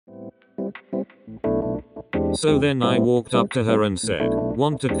So then I walked up to her and said,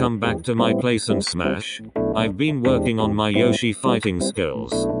 "Want to come back to my place and smash? I've been working on my Yoshi fighting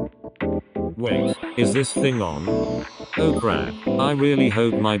skills." Wait, is this thing on? Oh crap, I really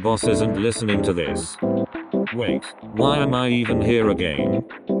hope my boss isn't listening to this. Wait, why am I even here again?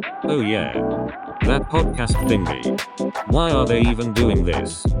 Oh yeah, that podcast thingy. Why are they even doing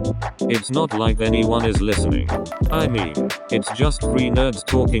this? It's not like anyone is listening. I mean, it's just three nerds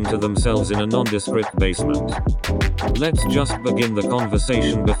talking to themselves in a nondescript basement. Let's just begin the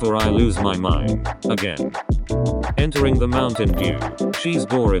conversation before I lose my mind again. Entering the Mountain Dew, cheese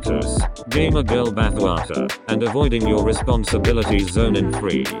Doritos, gamer girl bathwater, and avoiding your responsibilities zone in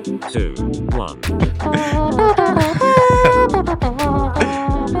 3, 2, 1.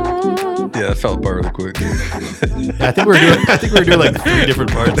 Yeah, that felt part really quick. Yeah, I think we're doing like 3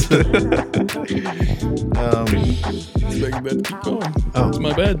 different parts. Expecting that to keep going. Oh. It's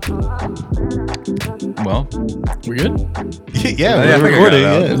my bad. Well, We good? Yeah, we're recording.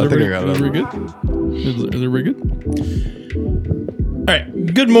 I Yeah. think I got it. Are we good? Is we good? All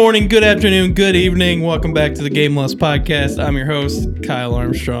right. Good morning, good afternoon, good evening. Welcome back to the Game Loss Podcast. I'm your host, Kyle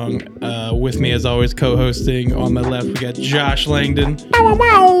Armstrong. With me, as always, co-hosting on my left, we got Josh Langdon.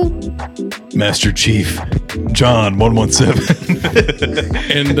 Master Chief John 117.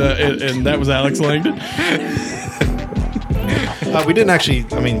 and that was Alex Langdon. We didn't actually.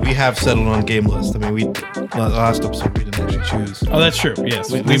 I mean, we have settled on game list. I mean, last episode we didn't actually choose. Oh, that's true. Yes,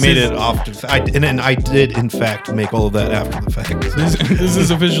 We made it off. And I did, in fact, make all of that after the fact. This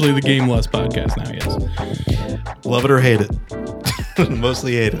is officially the Game Loss Podcast now. Yes. Love it or hate it.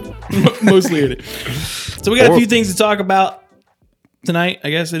 Mostly hate it. Mostly hate it. So we got a few things to talk about tonight. I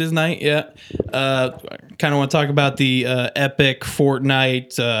guess it is night. Yeah. Kind of want to talk about the epic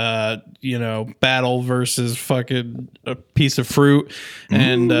Fortnite, battle versus fucking a piece of fruit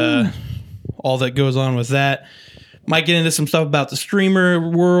and all that goes on with that. Might get into some stuff about the streamer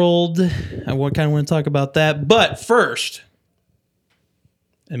world. I kind of want to talk about that. But first,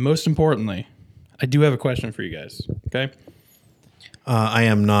 and most importantly, I do have a question for you guys. Okay. I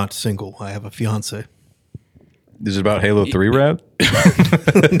am not single. I have a fiance. Is it about Halo 3 Rad? There's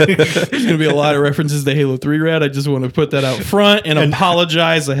going to be a lot of references to Halo 3 Rad. I just want to put that out front and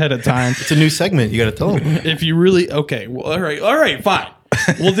apologize ahead of time. It's a new segment. You got to tell them. If you really, okay, well, all right, fine.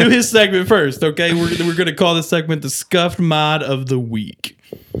 We'll do his segment first, okay? We're going to call this segment the Scuffed Mod of the Week.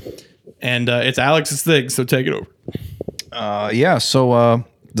 And it's Alex's thing, so take it over. So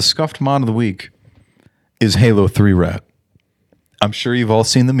the Scuffed Mod of the Week is Halo 3 Rad. I'm sure you've all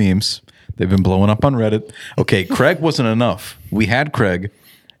seen the memes. They've been blowing up on Reddit. Okay, Craig wasn't enough. We had Craig,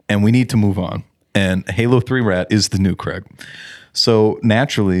 and we need to move on. And Halo 3 Rat is the new Craig. So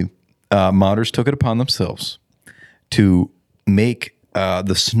naturally, modders took it upon themselves to make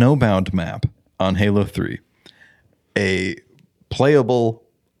the Snowbound map on Halo 3 a playable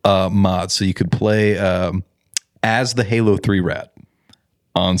mod. So you could play as the Halo 3 Rat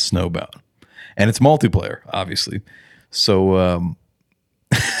on Snowbound. And it's multiplayer, obviously. So...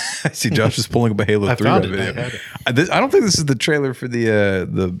 I see Josh is pulling up a Halo 3 video. I don't think this is the trailer for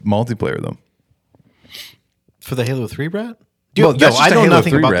the multiplayer though. For the Halo 3 Brat? I know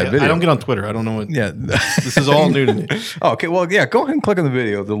nothing about that. I don't get on Twitter. I don't know what. Yeah, this is all new to me. Oh, okay, well, yeah, go ahead and click on the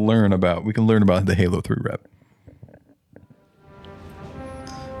video to learn about. We can learn about the Halo 3 Rat.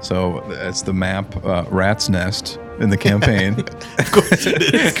 So that's the map, Rat's Nest in the campaign. Of course it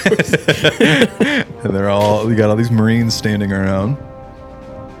is. And we got all these Marines standing around.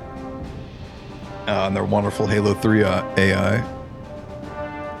 And their wonderful Halo 3 AI.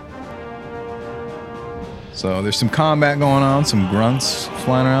 So there's some combat going on, some grunts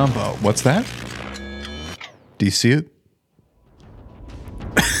flying around. But what's that? Do you see it?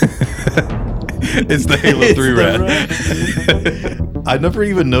 It's the Halo 3 Rat. I never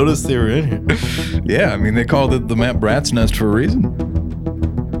even noticed they were in here. Yeah, I mean, they called it the map Rat's Nest for a reason.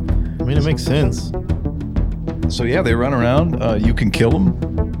 I mean, it makes sense. So yeah, they run around. You can kill them.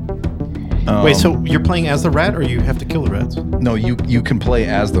 Wait, so you're playing as the rat, or you have to kill the rats? No, you can play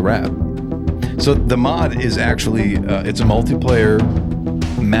as the rat. So the mod is actually it's a multiplayer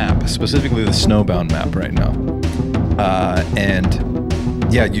map, specifically the Snowbound map right now.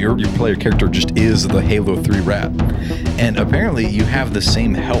 And yeah, your player character just is the Halo 3 rat, and apparently you have the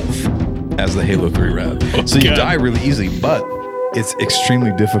same health as the Halo 3 rat. So you die really easily, but it's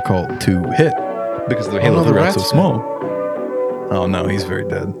extremely difficult to hit because the Halo 3 rat's so small. Oh no, he's very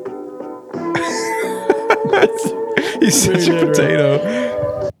dead. He's such a potato.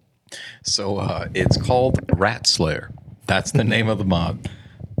 Right? So it's called Rat Slayer. That's the name of the mod.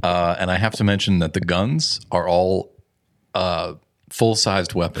 And I have to mention that the guns are all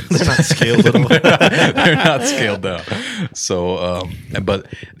full-sized weapons. They're not scaled at all. They're not scaled down. So, but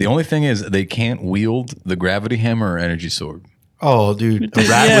the only thing is they can't wield the gravity hammer or energy sword. Oh, dude, a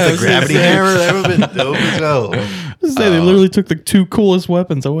rat Yeah, I with was a gonna gravity say. hammer? That would have been dope as hell. They literally took the two coolest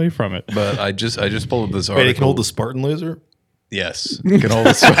weapons away from it. But I just pulled up this Wait, article. it can hold the Spartan laser? Yes, it can hold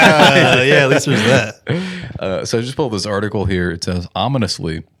the sword. Yeah, at least there's that. So I just pulled this article here. It says,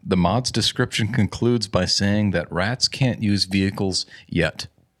 ominously, the mod's description concludes by saying that rats can't use vehicles yet.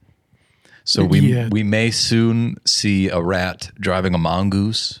 So we may soon see a rat driving a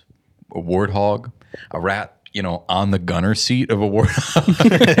mongoose, a warthog, a rat, on the gunner seat of a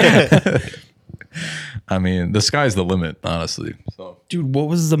warthog. I mean, the sky's the limit, honestly. So. Dude, what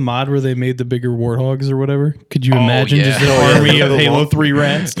was the mod where they made the bigger warthogs or whatever? Could you imagine yeah. just an Oh, yeah. army of The Halo long- 3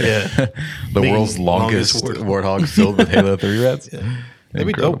 rats? Yeah. The world's longest warthog filled with Halo 3 rats. That'd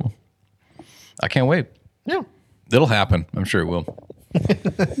be dope. I can't wait. Yeah. It'll happen. I'm sure it will.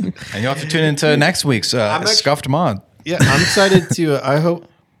 And you'll have to tune into next week's Scuffed Mod. Yeah, I'm excited to. I hope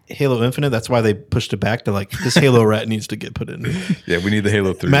Halo Infinite. That's why they pushed it back to this Halo rat needs to get put in. Yeah, we need the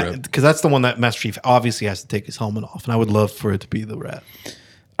Halo 3 rat. Because that's the one that Master Chief obviously has to take his helmet off, and I would love for it to be the rat.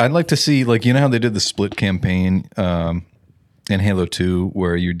 I'd like to see, how they did the split campaign in Halo 2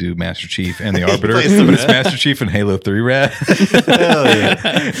 where you do Master Chief and the Arbiter, plays the but it's rat. Master Chief and Halo 3 rat. Hell yeah!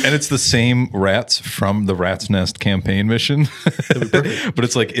 And it's the same rats from the Rat's Nest campaign mission. But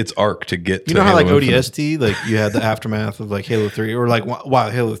it's its arc to get to You know how Halo Infinite. ODST, you had the aftermath of Halo 3, or while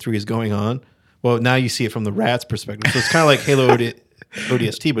Halo 3 is going on. Well, now you see it from the rats' perspective. So it's kind of like Halo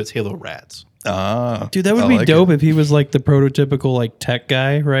ODST, but it's Halo rats. Dude, that would I be like dope if he was the prototypical tech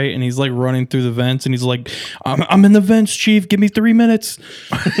guy, right? And he's running through the vents and he's like, I'm in the vents, Chief. Give me 3 minutes.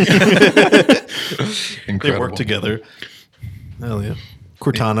 Incredible. They work together. Hell yeah.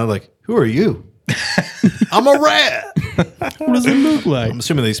 Cortana, who are you? I'm a rat. What does it look like? I'm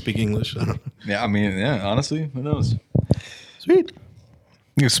assuming they speak English. I don't know. Yeah, I mean, honestly, who knows? Sweet.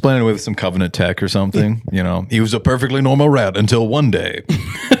 You explain it with some Covenant tech or something. He was a perfectly normal rat until one day.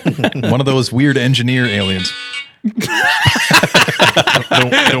 One of those weird engineer aliens. Don't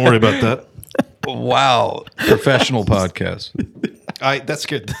worry about that. Wow. Professional podcast. That's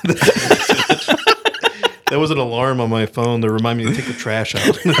good. That was an alarm on my phone to remind me to take the trash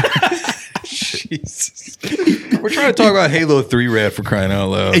out. Jesus. We're trying to talk about Halo 3 rat for crying out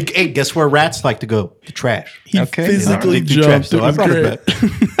loud. Hey, guess where rats like to go? The trash. Okay. Physically All right. The trash, jumped. so It I was brought great. it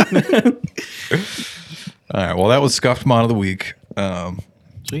back. All right. Well, that was Scuffed Mod of the Week.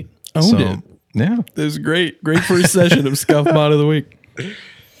 Sweet. Owned it. Yeah. It was great. Great first session of Scuff Mod of the Week.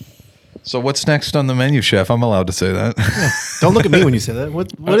 So what's next on the menu, Chef? I'm allowed to say that. Don't look at me when you say that.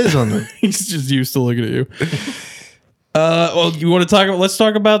 What is on there? He's just used to looking at you. Well, you want to talk about? Let's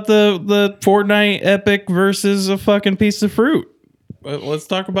talk about the Fortnite Epic versus a fucking piece of fruit. Let's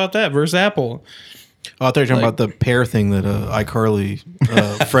talk about that versus Apple. Oh, I thought you were talking about the pear thing that iCarly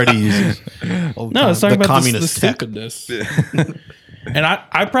Freddie uses. all the No, time. let's talk The about the communist tech. stupidness. And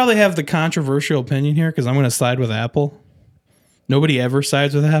I probably have the controversial opinion here because I'm going to side with Apple. Nobody ever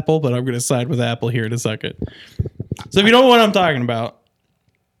sides with Apple, but I'm going to side with Apple here in a second. So if you don't know what I'm talking about,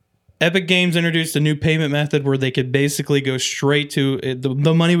 Epic Games introduced a new payment method where they could basically go straight to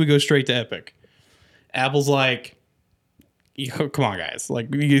the money would go straight to Epic. Apple's like, come on, guys.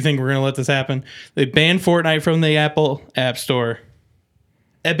 You think we're going to let this happen? They banned Fortnite from the Apple App Store.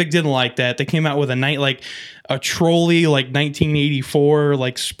 Epic didn't like that. They came out with a trolley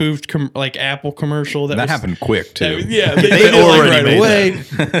 1984 spoofed Apple commercial that happened quick, too. Yeah, they did already made away.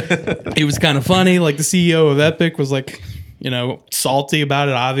 It was kind of funny. The CEO of Epic was salty about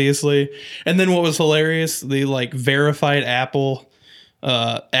it, obviously. And then what was hilarious, the verified Apple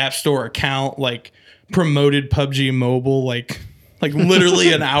App Store account promoted PUBG Mobile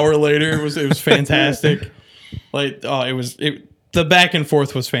literally an hour later. It was fantastic. The back and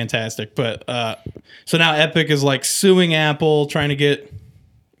forth was fantastic. But so now Epic is suing Apple, trying to get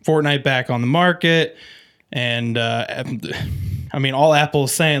Fortnite back on the market. And all Apple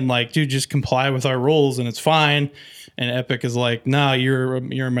is saying dude, just comply with our rules and it's fine. And Epic is no, you're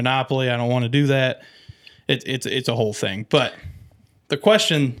a monopoly. I don't want to do that. It's a whole thing. But the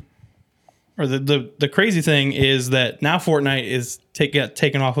question, or the crazy thing, is that now Fortnite is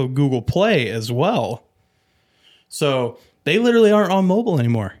taken off of Google Play as well. So they literally aren't on mobile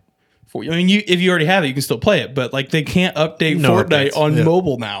anymore. If you already have it, you can still play it, but they can't update No Fortnite updates. on Yeah.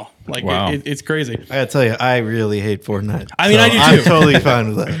 mobile now. Wow. It's crazy. I gotta tell you, I really hate Fortnite. I mean, I do I'm too. totally fine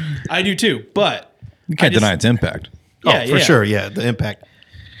with that. I do too, but You can't I just- deny its impact. Yeah, For yeah. sure. Yeah, the impact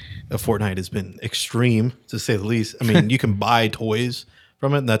of Fortnite has been extreme, to say the least. I mean, you can buy toys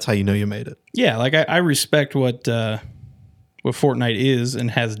from it, and that's how you know you made it. Yeah, I respect what what Fortnite is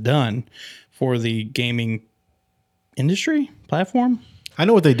and has done for the gaming industry platform. I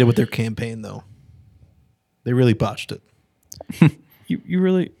know what they did with their campaign though. They really botched it. You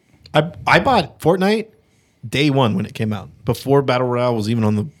really I bought Fortnite day one when it came out, before Battle Royale was even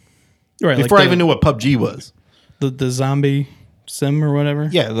on the. right Before like I even knew what PUBG was. the zombie sim or whatever.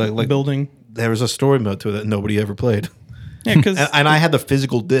 Yeah, like building. there was a story mode to it that nobody ever played. Yeah, because And I had the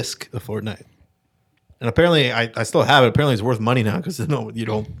physical disc of Fortnite. And apparently, I still have it. Apparently, it's worth money now because no, you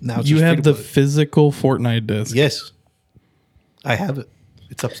don't. Now it's you just have free to the play. physical Fortnite disc. Yes, I have it.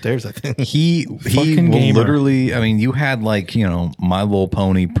 It's upstairs, I think. He Fucking will gamer. literally. I mean, you had like My Little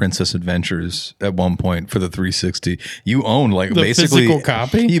Pony Princess Adventures at one point for the 360. You owned like The basically physical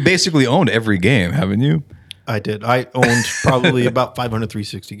copy? You basically owned every game, haven't you? I did. I owned probably about 500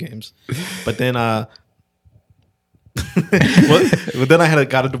 360 games, but then but then I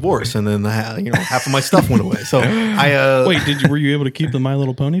got a divorce, and then half of my stuff went away. So I Wait, were you able to keep the My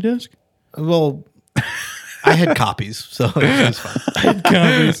Little Pony disc? well, I had copies, so it was fine.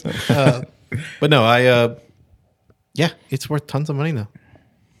 Copies. But no, yeah, it's worth tons of money now.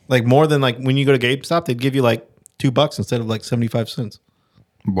 Like more than like when you go to GameStop, they'd give you like $2 instead of like 75 cents.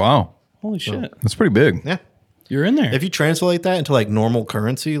 Wow, Holy shit! that's pretty big. Yeah. You're in there. If you translate that into like normal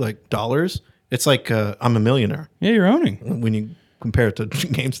currency, like dollars, it's like I'm a millionaire Yeah, you're owning. when you compare it to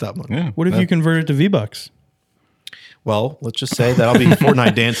GameStop money. Yeah. What if you convert it to V-Bucks? Well, let's just say that I'll be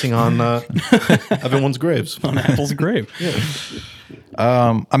Fortnite dancing on everyone's graves. On Apple's grave.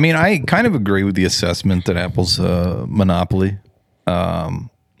 I mean, I kind of agree with the assessment that Apple's monopoly.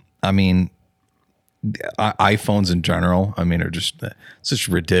 I mean, iPhones in general, I mean, are just such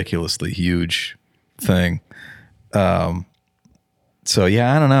a ridiculously huge thing. So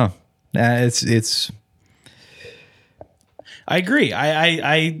yeah, I don't know. It's. I agree.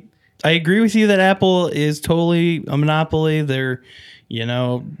 I agree with you that Apple is totally a monopoly. They're,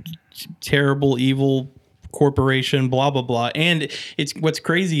 terrible, evil corporation, blah, blah, blah. And it's what's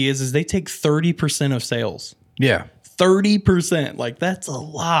crazy is they take 30% of sales. Yeah. 30%. Like, that's a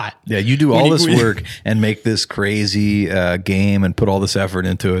lot. Yeah, you do all this work and make this crazy game and put all this effort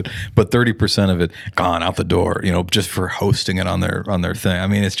into it, but 30% of it gone out the door, just for hosting it on their thing. I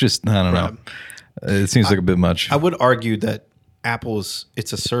mean, it's just, I don't know. It seems like a bit much. I would argue that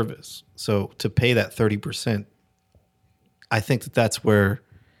it's a service. So to pay that 30%, I think that's where,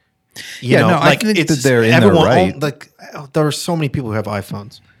 I think that they're in their everyone right. there are so many people who have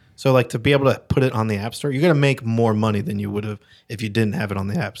iPhones. So like to be able to put it on the App Store, you're going to make more money than you would have if you didn't have it on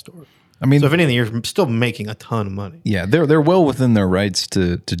the App Store. I mean, so if anything, you're still making a ton of money. yeah, they're well within their rights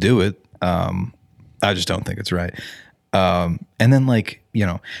to do it. I just don't think it's right. And then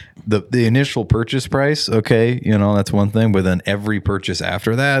the initial purchase price, okay, that's one thing, but then every purchase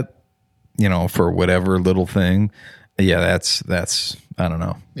after that, for whatever little thing, yeah, that's I don't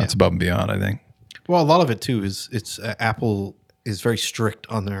know. That's above and beyond, I think. Well, a lot of it too is Apple is very strict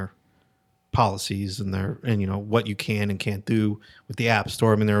on their policies and what you can and can't do with the App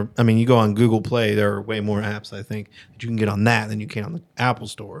Store. I mean, you go on Google Play, there are way more apps I think that you can get on that than you can on the Apple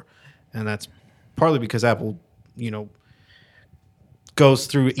Store, and that's partly because Apple, goes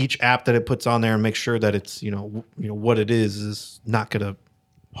through each app that it puts on there and makes sure that it's what it is not going to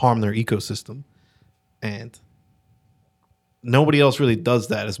harm their ecosystem, and nobody else really does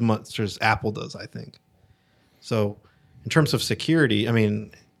that as much as Apple does, I think. So in terms of security, I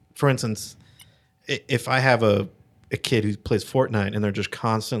mean, for instance, if I have a kid who plays Fortnite and they're just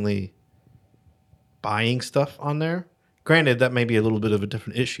constantly buying stuff on there, granted, that may be a little bit of a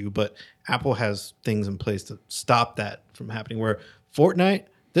different issue, but Apple has things in place to stop that from happening. Where Fortnite,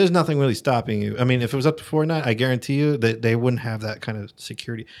 there's nothing really stopping you. I mean, if it was up to Fortnite, I guarantee you that they wouldn't have that kind of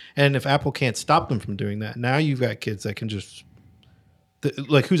security. And if Apple can't stop them from doing that, now you've got kids that can just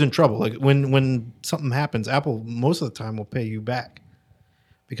like, who's in trouble? Like when something happens, Apple most of the time will pay you back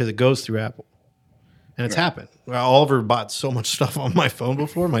because it goes through Apple, and it's happened. Oliver bought so much stuff on my phone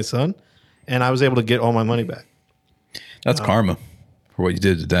before, my son, and I was able to get all my money back. That's karma for what you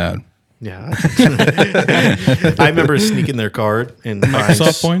did to Dad. Yeah, I remember sneaking their card and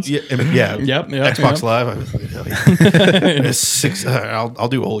Microsoft points? Yeah, Yep, Xbox yep. Live. I was like, six. I'll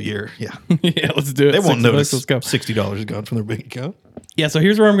do a whole year. Yeah, Yeah, let's do it. they won't $60, notice. Let's go. $60 is gone from their bank account. Yeah, so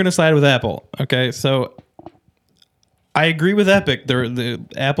here's where I'm going to side with Apple. Okay, so I agree with Epic.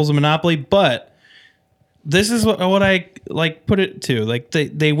 Apple's a monopoly, but this is what I put it to. Like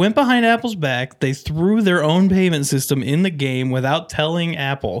they went behind Apple's back. They threw their own payment system in the game without telling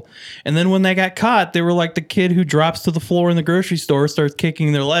Apple. And then when they got caught, they were like the kid who drops to the floor in the grocery store, starts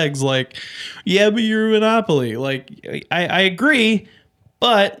kicking their legs like, yeah, but you're a monopoly. Like, I agree,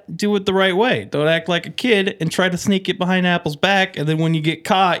 but do it the right way. Don't act like a kid and try to sneak it behind Apple's back. And then when you get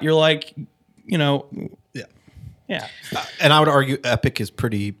caught, you're like, Yeah. yeah. And I would argue Epic is a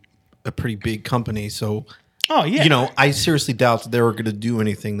pretty big company. So, Oh, yeah. I seriously doubt that they were going to do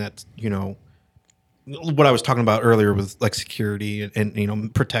anything that's, what I was talking about earlier with like security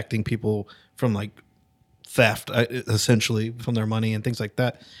and protecting people from like theft, essentially from their money and things like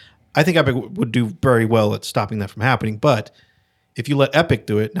that. I think Epic would do very well at stopping that from happening. But if you let Epic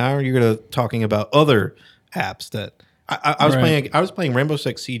do it, now you're going to talking about other apps that I was playing. I was playing Rainbow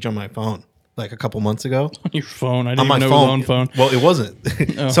Six Siege on my phone like a couple months ago. On your phone. I didn't On my even know it was on phone. Well, it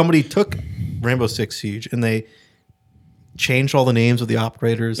wasn't. Somebody took Rainbow Six Siege and they changed all the names of the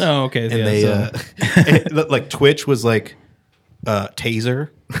operators. Oh, okay. And Yeah, they like Twitch was like Taser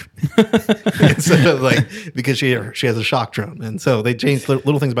instead of like, because she has a shock drone, and so they changed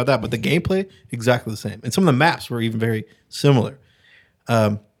little things about that. But the gameplay exactly the same, and some of the maps were even very similar.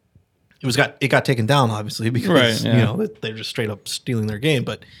 It got taken down obviously because they're just straight up stealing their game,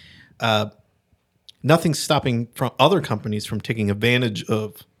 but nothing's stopping from other companies from taking advantage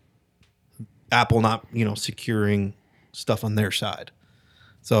of Apple not securing stuff on their side.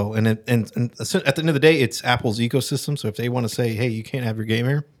 So and at the end of the day, it's Apple's ecosystem. So if they want to say, hey, you can't have your game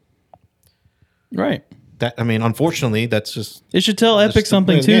here, Right. Unfortunately, that's just It should tell Epic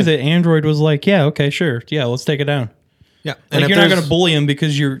something too, that Android was like, yeah, okay, sure. Yeah, let's take it down. yeah. Like, if you're not there's- going to bully them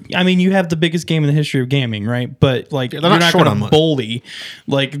because you have the biggest game in the history of gaming, right? But like, you're not not short going on to money. bully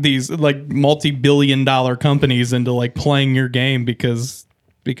like these like multi-billion-dollar companies into like playing your game because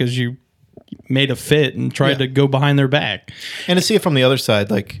you made a fit and tried to go behind their back. And to see it from the other side,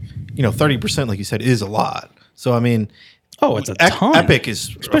 like 30%, like you said, is a lot. So Oh, it's a ton. Epic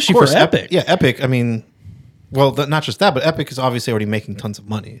is Especially of course, for Epic. Epic. Well, not just that, but Epic is obviously already making tons of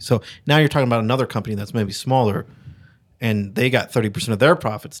money. So now you're talking about another company that's maybe smaller, and they got 30% of their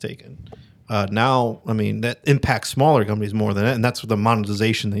profits taken. Now, that impacts smaller companies more than that, and that's the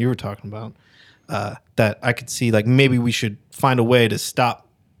monetization that you were talking about. That I could see, like maybe we should find a way to stop.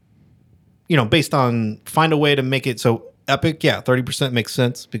 Find a way to make it so Epic, 30% makes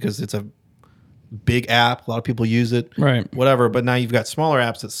sense because it's a big app. A lot of people use it, Right. Whatever. But now you've got smaller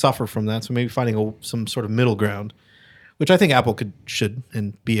apps that suffer from that. So maybe finding some sort of middle ground, which I think Apple should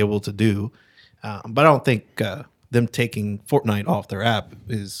and be able to do. But I don't think them taking Fortnite off their app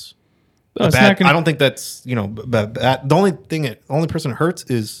is it's bad. not gonna- I don't think that's bad. The only person it hurts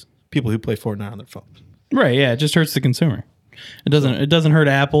is people who play Fortnite on their phones. Right, yeah, it just hurts the consumer. It doesn't hurt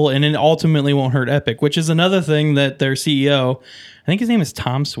Apple, and it ultimately won't hurt Epic, which is another thing that their CEO, I think his name is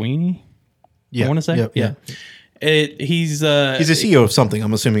Tom Sweeney. I want to say, yeah. He's He's a CEO of something.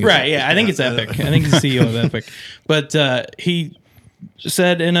 I'm assuming. right. Yeah, I think it's Epic. I think he's the CEO of Epic, but he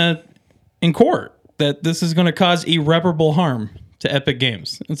said in court that this is going to cause irreparable harm to Epic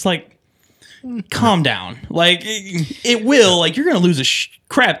Games. It's like, calm down. Like it will. Like you're going to lose a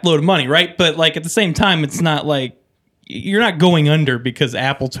crap load of money, right? But like at the same time, it's not like you're not going under because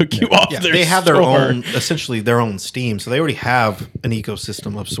Apple took you off their they have their store. own, essentially their own Steam, so they already have an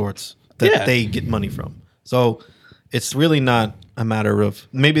ecosystem of sorts that they get money from. So it's really not a matter of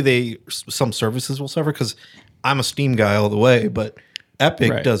maybe some services will suffer because I'm a Steam guy all the way, but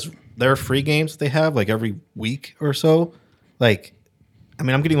Epic does their free games they have like every week or so. Like, I'm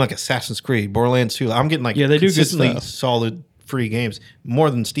getting like Assassin's Creed, Borderlands 2. I'm getting like they do good consistently stuff. solid free games, more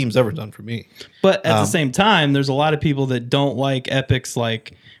than Steam's ever done for me. But at the same time, there's a lot of people that don't like Epic's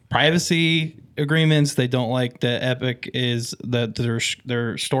like privacy agreements. They don't like that Epic is that their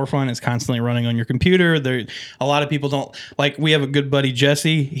storefront is constantly running on your computer. A lot of people don't like. We have a good buddy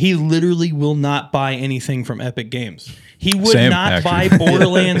Jesse. He literally will not buy anything from Epic Games. He would Same, not buy actually.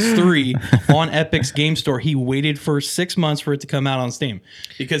 Borderlands 3 on Epic's Game Store. He waited for 6 months for it to come out on Steam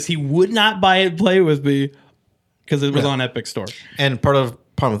because he would not buy it, play with me, because it was on Epic Store. And part of the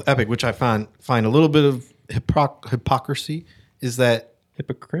problem with Epic, which I find a little bit of hypocrisy, is that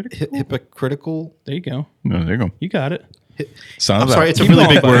hypocritical. There you go. No, there you go. You got it. Sounds I'm sorry, it's a Keep really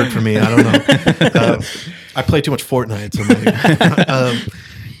going, big buddy. word for me. I don't know. I play too much Fortnite. So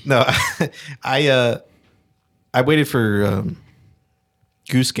no, I waited for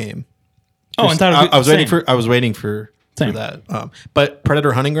Goose Game. Oh, Entitled I was same. waiting for Same. that. But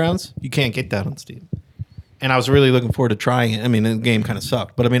Predator Hunting Grounds, you can't get that on Steam. And I was really looking forward to trying it. The game kind of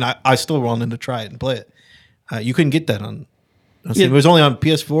sucked, but I still wanted to try it and play it. You couldn't get that on Steam. It was only on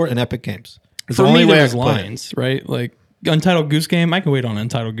PS4 and Epic Games. It's For the only me, way I there's could play it. lines, right? Like Untitled Goose Game, I can wait on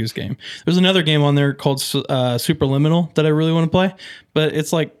Untitled Goose Game. There's another game on there called Superliminal that I really want to play, but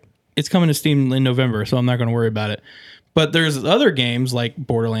it's coming to Steam in November, so I'm not going to worry about it. But there's other games like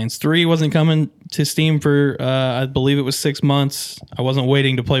Borderlands 3 wasn't coming to Steam for, I believe it was 6 months. I wasn't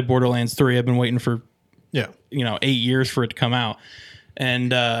waiting to play Borderlands 3. I've been waiting for, Yeah. 8 years for it to come out.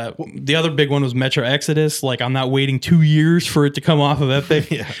 And the other big one was Metro Exodus. Like, I'm not waiting 2 years for it to come off of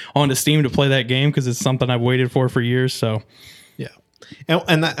Epic onto Steam to play that game because it's something I've waited for years. So, Yeah.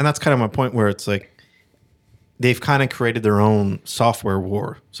 And that's kind of my point where it's like they've kind of created their own software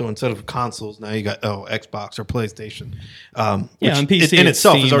war. So instead of consoles, now you got Xbox or PlayStation. Which on PC in it's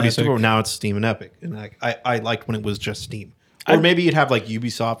itself is Steam, already Epic. super. Now it's Steam and Epic, and I liked when it was just Steam. Or maybe you'd have like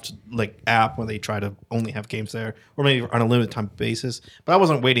Ubisoft like app where they try to only have games there, or maybe on a limited time basis. But I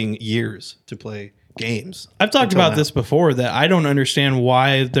wasn't waiting years to play games. I've talked until about now. this before that I don't understand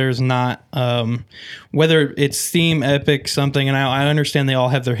why there's not, whether it's Steam, Epic, something, and I understand they all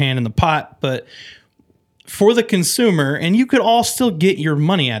have their hand in the pot, but for the consumer, and you could all still get your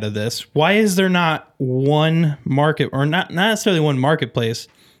money out of this, why is there not one market, or not necessarily one marketplace,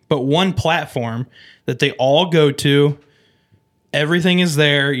 but one platform that they all go to? Everything is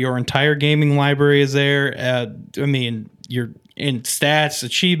there. Your entire gaming library is there. I mean, you're in stats,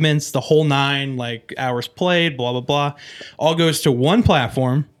 achievements, the whole nine, like hours played, blah, blah, blah. All goes to one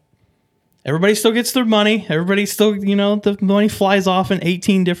platform. Everybody still gets their money. Everybody still, the money flies off in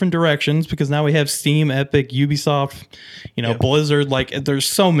 18 different directions because now we have Steam, Epic, Ubisoft, Blizzard. Like, there's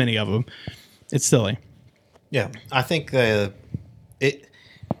so many of them. It's silly. Yeah, I think they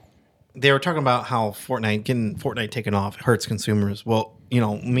were talking about how getting Fortnite taken off hurts consumers. Well,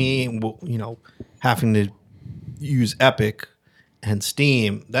 having to use Epic and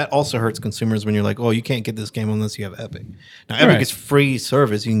Steam, that also hurts consumers when you're like, oh, you can't get this game unless you have Epic. Now, Epic Right. is free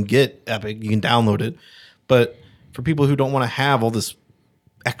service. You can get Epic. You can download it. But for people who don't want to have all this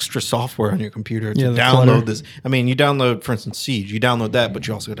extra software on your computer to Yeah, the download clutter. this. I mean, you download, for instance, Siege. You download that, but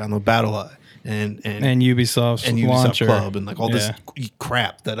you also download BattleEye and Ubisoft's and Ubisoft launcher. Club and like all this Yeah.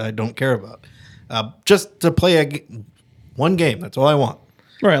 crap that I don't care about. Just to play one game. That's all I want.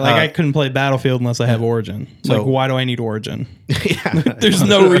 Right, like I couldn't play Battlefield unless I have Origin. So- Like, why do I need Origin? Yeah. There's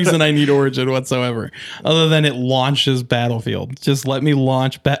no reason I need Origin whatsoever, other than it launches Battlefield. Just let me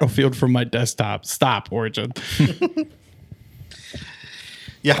launch Battlefield from my desktop. Stop, Origin.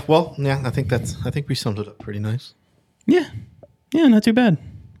 Yeah. Well, yeah. I think we summed it up pretty nice. Yeah, not too bad.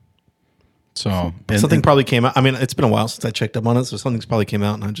 So Something probably came out. I mean, it's been a while since I checked up on it, so something's probably came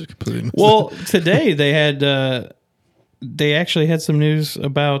out, and I just completely missed Well, it. today they had they actually had some news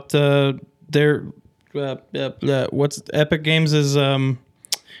about their what's Epic Games is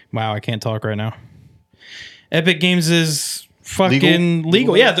wow, I can't talk right now. Epic Games is fucking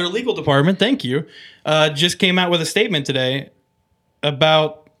legal. Yeah, their legal department, thank you, just came out with a statement today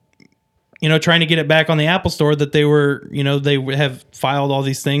about trying to get it back on the Apple Store, that they were, they have filed all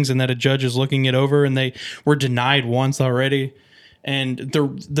these things and that a judge is looking it over, and they were denied once already. And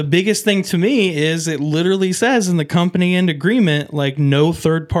the biggest thing to me is it literally says in the company end agreement, like, no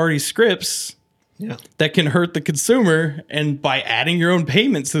third-party scripts Yeah. that can hurt the consumer. And by adding your own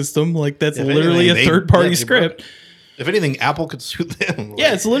payment system, like, that's If literally anything, a third-party they script. broke it. If anything, Apple could sue them.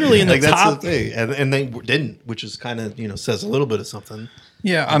 Yeah, it's literally in the like top. that's the thing, and they didn't, which is kind of says a little bit of something.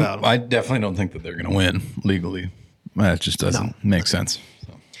 yeah, about 'em. I definitely don't think that they're going to win legally. That just doesn't make sense.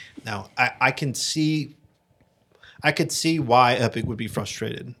 So. Now, I could see why Epic would be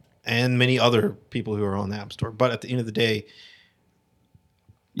frustrated, and many other people who are on the App Store. But at the end of the day,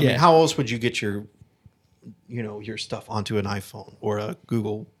 I mean, how else would you get your stuff onto an iPhone or a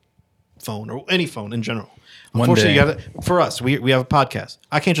Google phone or any phone in general? One Unfortunately, day. for us, we have a podcast.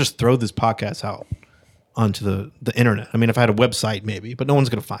 I can't just throw this podcast out onto the internet. I mean, if I had a website, maybe, but no one's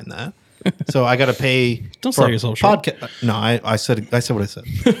going to find that. So I got to pay. Don't for sell a yourself short. podcast. No, I said what I said.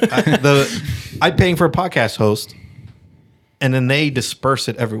 I'm paying for a podcast host, and then they disperse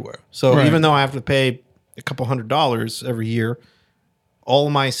it everywhere. So Right. even though I have to pay a couple $100 every year, all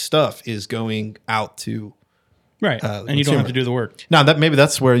my stuff is going out to. Right. And you don't have to do the work. Now that maybe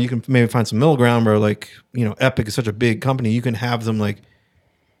that's where you can maybe find some middle ground where, like, Epic is such a big company, you can have them, like,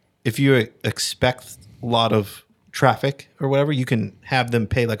 if you expect a lot of traffic or whatever, you can have them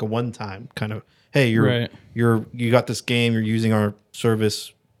pay like a one-time kind of, hey, you got this game, you're using our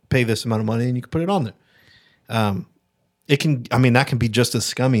service, pay this amount of money, and you can put it on there. That can be just as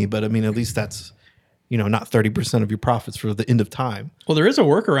scummy, but I mean, at least that's not 30% of your profits for the end of time. Well, there is a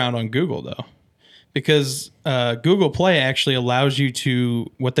workaround on Google, though, because Google Play actually allows you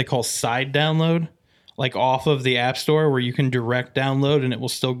to what they call side download, like off of the App Store, where you can direct download and it will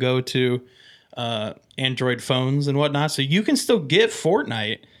still go to Android phones and whatnot. So you can still get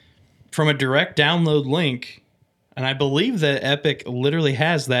Fortnite from a direct download link And I believe that Epic literally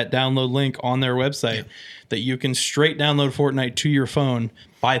has that download link on their website that you can straight download Fortnite to your phone,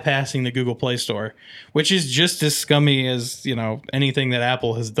 bypassing the Google Play Store, which is just as scummy as, you know, anything that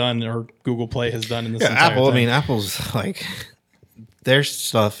Apple has done or Google Play has done in this entire Apple. thing. I mean, Apple's like their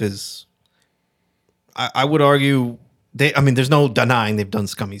stuff is. I would argue there's no denying they've done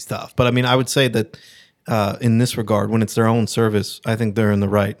scummy stuff, but I mean, I would say that in this regard, when it's their own service, I think they're in the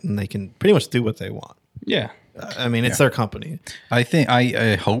right and they can pretty much do what they want. Yeah. I mean, it's their company. I think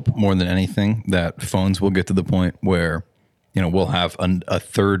I hope more than anything that phones will get to the point where, you know, we'll have a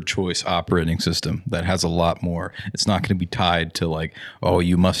third choice operating system that has a lot more. It's not going to be tied to like, oh,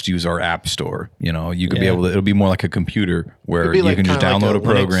 you must use our app store. You know, you could be able to. It'll be more like a computer where you can just download a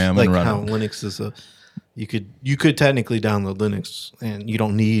program like and run how it. Linux is a. You could technically download Linux and you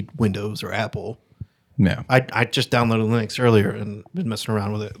don't need Windows or Apple. Yeah, I just downloaded Linux earlier and been messing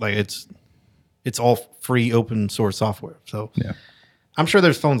around with it. Like it's all free open source software. So yeah. I'm sure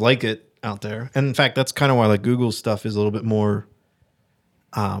there's phones like it out there. And in fact, that's kind of why like Google's stuff is a little bit more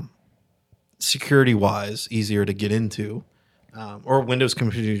security wise easier to get into, or Windows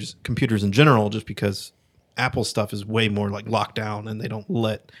computers in general, just because Apple stuff is way more like locked down and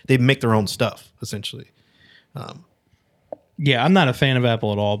they make their own stuff essentially. Yeah, I'm not a fan of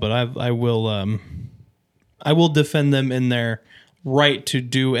Apple at all, but I will defend them in their right to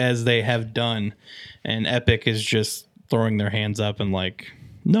do as they have done. And Epic is just throwing their hands up and like,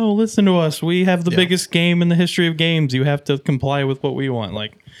 no, listen to us. We have the biggest game in the history of games. You have to comply with what we want.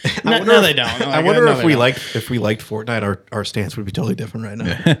 Like, no, they don't. I wonder if we liked Fortnite, our stance would be totally different right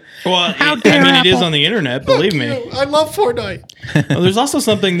now. Well, it is on the internet. Believe me. I love Fortnite. Well, there's also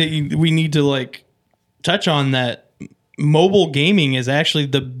something that we need to like touch on, that mobile gaming is actually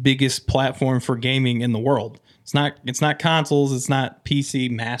the biggest platform for gaming in the world. It's not consoles. It's not PC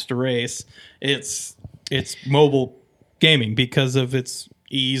master race. It's mobile gaming because of its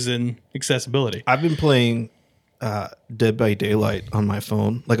ease and accessibility. I've been playing Dead by Daylight on my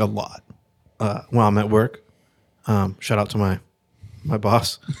phone like a lot while I'm at work. Shout out to my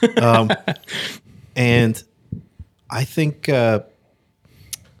boss. And I think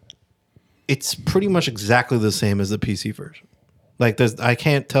it's pretty much exactly the same as the PC version. Like I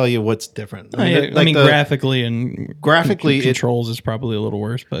can't tell you what's different. Graphically and graphically, controls is probably a little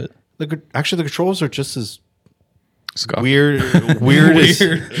worse, but actually the controls are just as Scuff. weird as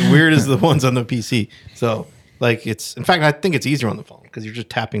the ones on the PC. So like in fact, I think it's easier on the phone because you're just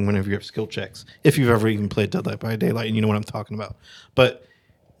tapping whenever you have skill checks. If you've ever even played Dead by Daylight and you know what I'm talking about. But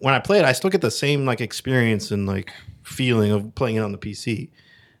when I play it, I still get the same like experience and like feeling of playing it on the PC.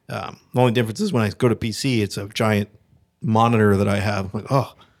 The only difference is when I go to PC, it's a giant monitor that I have. I'm like,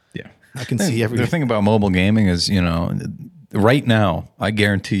 oh, Yeah. I can see everything. The thing about mobile gaming is, you know, right now, I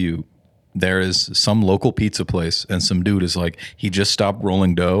guarantee you, there is some local pizza place and some dude is like, he just stopped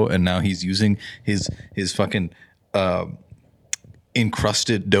rolling dough and now he's using his fucking dough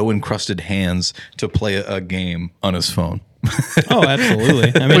encrusted hands to play a game on his phone. Oh,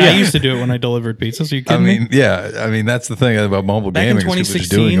 absolutely. I mean, I used to do it when I delivered pizza. So you kidding me? I mean, that's the thing about mobile Back in gaming. is people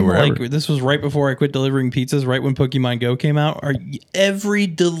just doing it 2016, wherever. like this was right before I quit delivering pizzas, right when Pokemon Go came out. Every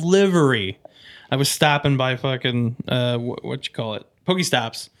delivery, I was stopping by fucking what you call it,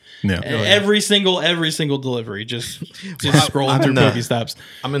 Pokestops. Yeah. Every single delivery, just scrolling through Pokestops.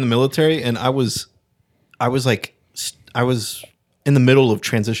 I'm in the military, and I was in the middle of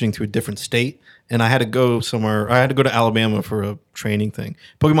transitioning to a different state, and I had to go somewhere. I had to go to Alabama for a training thing.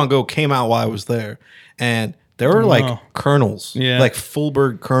 Pokemon Go came out while I was there, and there were like colonels, like full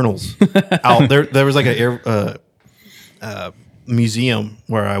bird colonels out there. There was like a museum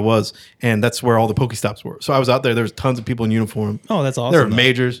where I was, and that's where all the Pokestops were. So I was out there. There was tons of people in uniform. Oh, that's awesome. There were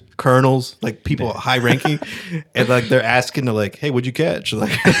majors, colonels, like people high ranking, and like they're asking to like, "Hey, what'd you catch?" Like,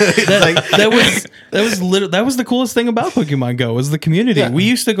 that was the coolest thing about Pokemon Go was the community. We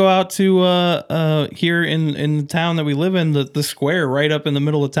used to go out to here in the town that we live in, the square right up in the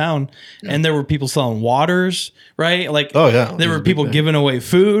middle of town, and there were people selling waters, right? Like, there were people giving away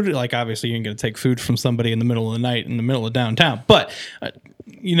food. Like, obviously, you ain't gonna take food from somebody in the middle of the night in the middle of downtown, but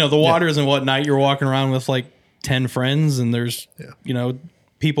the waters and whatnot. You're walking around with like 10 friends, and there's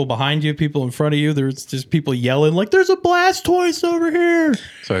people behind you, people in front of you. There's just people yelling like, "There's a Blastoise over here!"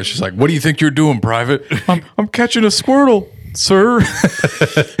 So it's just like, what do you think you're doing, Private? I'm catching a Squirtle, sir.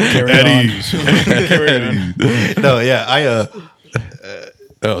 No, yeah,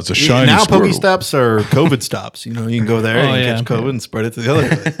 Oh, it's a shiny now Squirtle. Pokestops are COVID stops. You can go there and catch COVID and spread it to the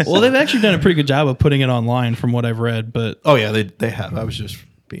other place. Well, they've actually done a pretty good job of putting it online, from what I've read. But oh yeah, they have. I was just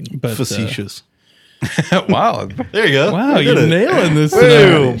being facetious. Wow. There you go. Wow, I did you're it. nailing this.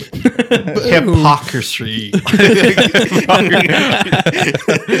 Boom. tonight. Hypocrisy.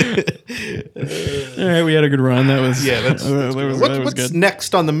 All right, we had a good run. That was That's that good. was What's good.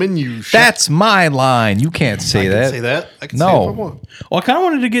 next on the menu? Chef? That's my line. You can't say I that. can say that. I can No. say it if I want. Well, I kind of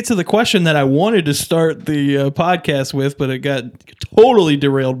wanted to get to the question that I wanted to start the podcast with, but it got totally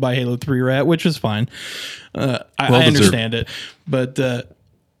derailed by Halo 3 Rat, which is fine. I understand it. But,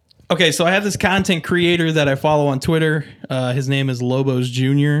 okay, so I have this content creator that I follow on Twitter. His name is Lobos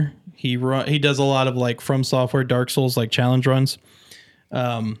Jr. He does a lot of like From Software, Dark Souls, like challenge runs.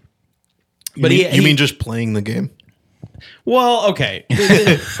 You mean just playing the game? Well, okay.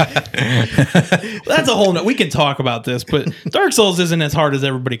 That's a whole we can talk about this, but Dark Souls isn't as hard as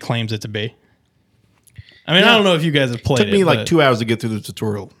everybody claims it to be. I mean, I don't know if you guys have played it. Took me like but- 2 hours to get through the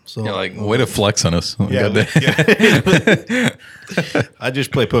tutorial. So Way to flex on us. yeah. I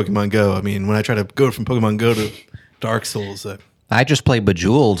just play Pokemon Go. I mean, when I try to go from Pokemon Go to Dark Souls, I just play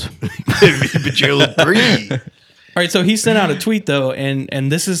Bejeweled. Bejeweled 3. All right, so he sent out a tweet though,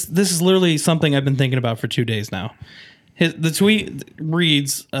 and this is literally something I've been thinking about for 2 days now. The tweet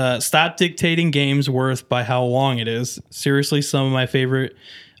reads, "Stop dictating games worth by how long it is. Seriously, some of my favorite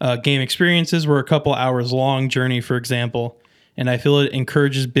game experiences were a couple hours long. Journey, for example, and I feel it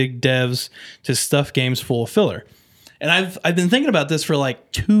encourages big devs to stuff games full of filler." And I've been thinking about this for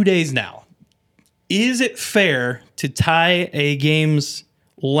like 2 days now. Is it fair to tie a game's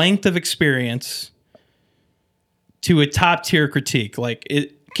length of experience to a top tier critique? Like,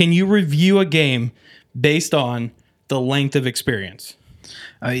 can you review a game based on the length of experience?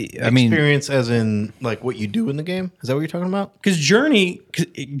 I mean, Experience as in like what you do in the game? Is that what you're talking about? Because Journey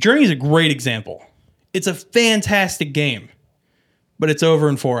is a great example. It's a fantastic game, but it's over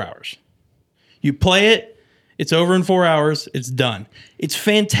in 4 hours. You play it, it's over in 4 hours, it's done. It's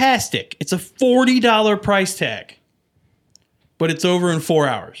fantastic. It's a $40 price tag, but it's over in 4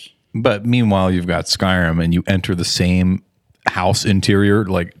 hours. but meanwhile, you've got Skyrim and you enter the same house interior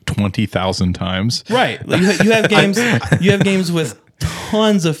like 20,000 times. Right. You have games. You have games with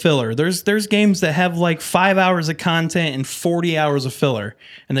tons of filler. There's games that have like 5 hours of content and 40 hours of filler,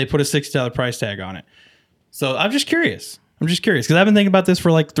 and they put a $60 price tag on it. So I'm just curious. Because I've been thinking about this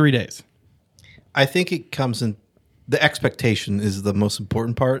for like 3 days. I think it comes in. The expectation is the most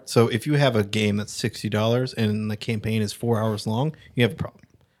important part. So if you have a game that's $60 and the campaign is 4 hours long, you have a problem.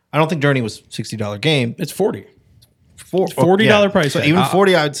 I don't think Journey was a $60 game. It's 40 $40 price So tag. even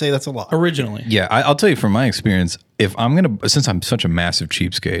 40, I would say that's a lot. originally. Yeah, I'll tell you from my experience, if I'm going to, since I'm such a massive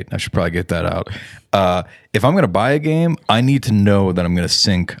cheapskate, I should probably get that out. If I'm going to buy a game, I need to know that I'm going to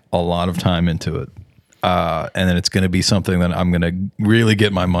sink a lot of time into it. And then it's going to be something that I'm going to really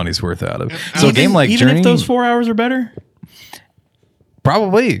get my money's worth out of. So a game like even Journey, if those 4 hours are better.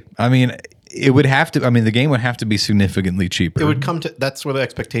 probably. I mean, it would have to. I mean, the game would have to be significantly cheaper. It would come to that's where the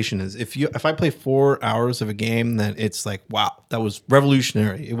expectation is. If I play 4 hours of a game, then it's like, wow, that was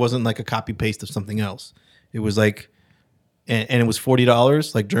revolutionary. It wasn't like a copy paste of something else. It was like, and it was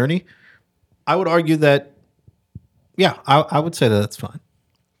 $40 like Journey. I would argue that, yeah, I would say that that's fine.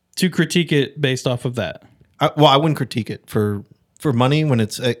 To critique it based off of that. I wouldn't critique it for money when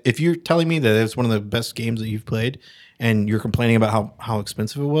it's if you're telling me that it's one of the best games that you've played and you're complaining about how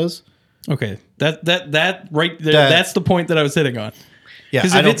expensive it was. Okay, that right there, That- that's the point that I was hitting on. Yeah,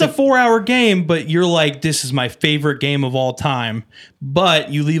 Because I if don't it's a think- 4 hour game, but you're like, this is my favorite game of all time,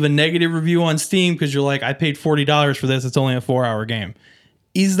 but you leave a negative review on Steam because you're like, I paid $40 for this, it's only a 4 hour game.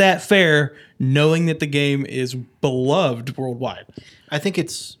 Is that fair, knowing that the game is beloved worldwide? I think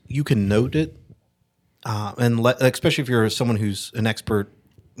it's you can note it, especially if you're someone who's an expert,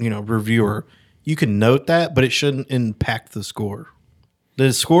 reviewer, you can note that, but it shouldn't impact the score.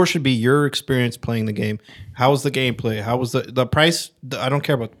 The score should be your experience playing the game. How was the gameplay? How was the price? I don't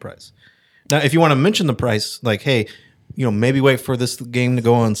care about the price. Now, if you want to mention the price, like, hey, maybe wait for this game to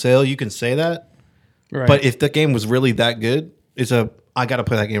go on sale, you can say that. Right. But if the game was really that good, I got to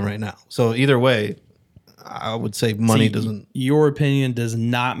play that game right now. So either way, I would say money doesn't. Your opinion does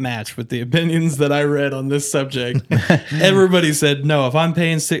not match with the opinions that I read on this subject. Everybody said no. If I'm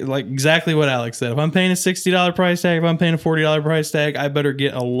paying like exactly what Alex said, if I'm paying a $60 price tag, if I'm paying a $40 price tag, I better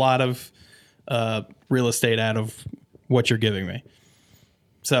get a lot of real estate out of what you're giving me.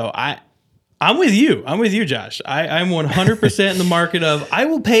 So I'm with you. I'm with you, Josh. I'm 100% in the market of I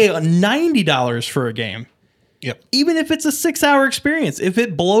will pay $90 for a game. Yep. Even if it's a 6 hour experience. If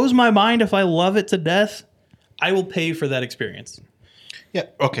it blows my mind, if I love it to death, I will pay for that experience. Yeah.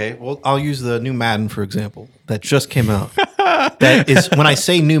 Okay. Well, I'll use the new Madden for example that just came out. That is when I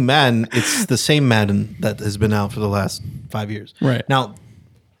say new Madden, it's the same Madden that has been out for the last 5 years. Right. Now,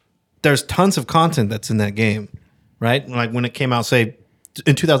 there's tons of content that's in that game, right? Like when it came out, say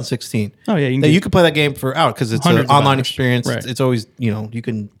in 2016. Oh, yeah, you could play that game for hours because it's an Hundreds of online hours. experience. Right. It's always, you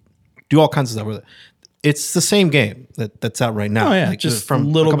can do all kinds of stuff with it. It's the same game that's out right now. Oh yeah, like, just from a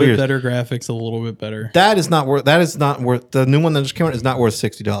little couple bit years. better graphics, a little bit better. That is not worth. The new one that just came out is not worth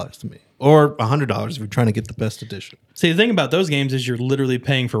 $60 to me, or $100 if you're trying to get the best edition. See, the thing about those games is you're literally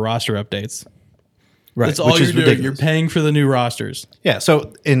paying for roster updates. Right, That's all which you're is doing. ridiculous. You're paying for the new rosters. Yeah.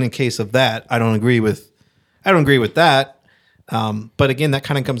 So in the case of that, I don't agree with that. But again, that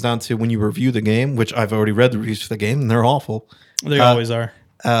kind of comes down to when you review the game, which I've already read the reviews for the game, and they're awful. They always are.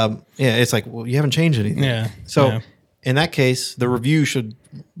 It's like, well, you haven't changed anything. Yeah, So yeah. in that case, the review should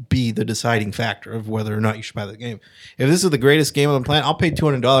be the deciding factor of whether or not you should buy the game. If this is the greatest game on the planet, I'll pay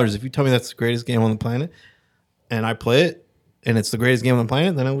 $200. If you tell me that's the greatest game on the planet, and I play it, and it's the greatest game on the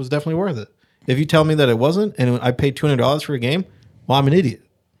planet, then it was definitely worth it. If you tell me that it wasn't, and I paid $200 for a game, well, I'm an idiot.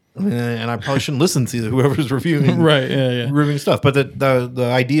 I mean, and I probably shouldn't listen to whoever's reviewing Right, yeah. reviewing stuff. But the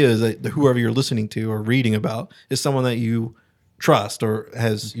idea is that whoever you're listening to or reading about is someone that you trust or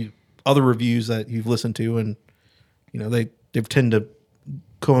has other reviews that you've listened to, and they tend to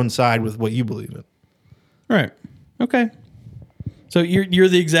coincide with what you believe in. Right. Okay. So you're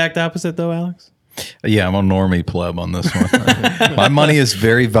the exact opposite, though, Alex. Yeah, I'm a normie pleb on this one. My money is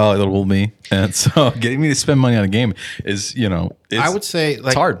very valuable to me, and so getting me to spend money on a game is, I would say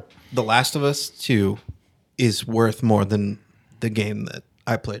it's hard. The Last of Us 2 is worth more than the game that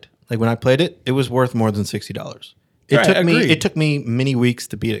I played. Like when I played it, it was worth more than $60. Right, agreed. It took me many weeks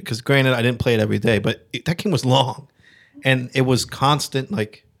to beat it because granted I didn't play it every day, but that game was long, and it was constant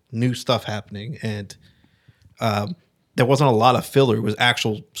like new stuff happening, and there wasn't a lot of filler. It was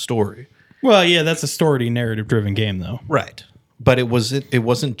actual story. Well, yeah, that's a story narrative driven game, though. Right. But it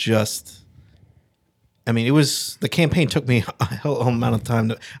wasn't just, I mean, the campaign took me a hell of an amount of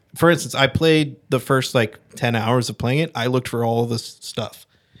time for instance, I played the first like 10 hours of playing it. I looked for all this stuff.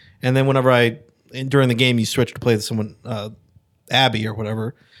 And then whenever during the game, you switch to play with someone, Abby or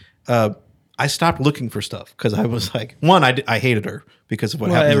whatever, I stopped looking for stuff because I was like, one, I hated her because of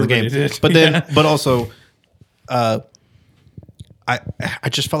what happened in the game. everybody did. But then, but also, I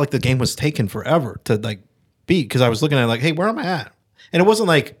just felt like the game was taking forever to like beat because I was looking at it like, hey, where am I at? And it wasn't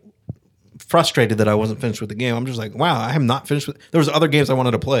like frustrated that I wasn't finished with the game. I'm just like, wow, I am not finished with. There was other games I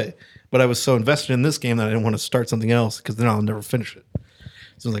wanted to play, but I was so invested in this game that I didn't want to start something else because then I'll never finish it.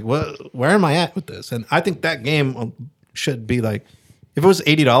 So I was like, where am I at with this? And I think that game should be like, if it was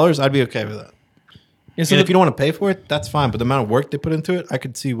 $80, I'd be okay with that. Yeah, so And if you don't want to pay for it, that's fine. But the amount of work they put into it, I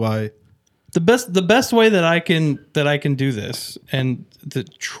could see why. the best way that I can do this, and the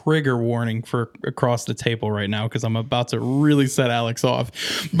trigger warning for across the table right now because I'm about to really set Alex off,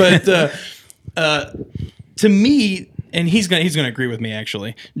 but to me, and he's gonna agree with me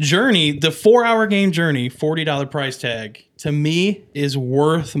actually. Journey, the 4-hour game Journey, $40 price tag to me is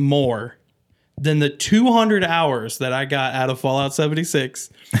worth more than the 200 hours that I got out of Fallout 76.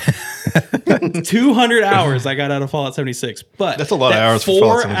 200 hours I got out of Fallout 76. But That's a lot of hours for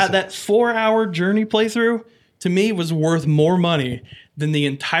Fallout 76. That 4-hour Journey playthrough to me was worth more money than the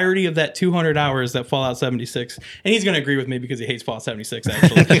entirety of that 200 hours that Fallout 76. And he's going to agree with me because he hates Fallout 76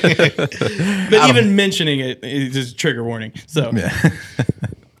 actually. But even mentioning it is just trigger warning. So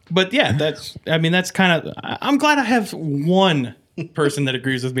But yeah, that's kind of, I'm glad I have one person that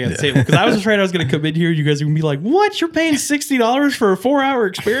agrees with me at the table because I was afraid I was going to come in here. You guys are going to be like, what? You're paying $60 for a 4-hour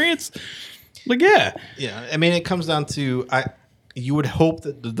experience? Like, yeah. Yeah, I mean, it comes down to you would hope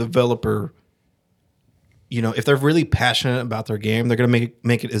that the developer, if they're really passionate about their game, they're going to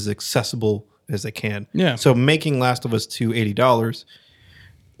make it as accessible as they can. Yeah. So making Last of Us 2 $80,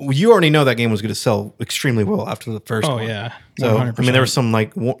 you already know that game was going to sell extremely well after the first one. Oh, yeah. So 100%. I mean, there was some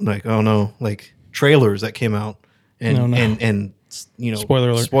like oh no, like trailers that came out and Spoiler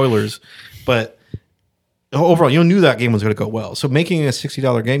alert. spoilers, but overall, you knew that game was going to go well. So making a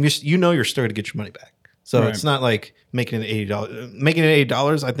 $60 game, you're still going to get your money back. So Right. it's not like making it $80. Making it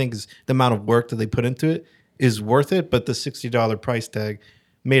 $80, I think, is the amount of work that they put into it is worth it. But the $60 price tag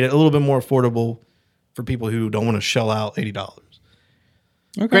made it a little bit more affordable for people who don't want to shell out $80.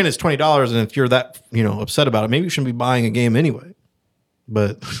 Okay. Granted, it's $20, and if you're that upset about it, maybe you shouldn't be buying a game anyway.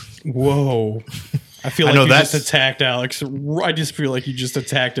 But Whoa. I feel like know you just that's- attacked Alex. I just feel like you just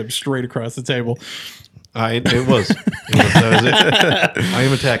attacked him straight across the table. it was. That was it. I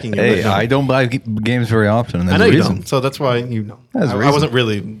am attacking you. Hey, but no. I don't buy games very often, and I there's know a you reason. don't. So that's why There's a I reason. wasn't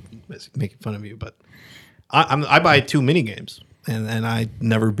really making fun of you, but I buy 2 mini games. and I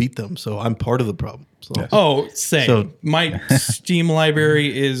never beat them, so I'm part of the problem. So Oh, same. So- My Steam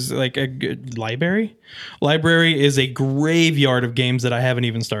library is like a good library. Library is a graveyard of games that I haven't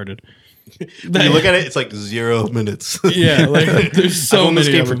even started. when you look at it, it's like 0 minutes. Yeah, like there's I've so owned this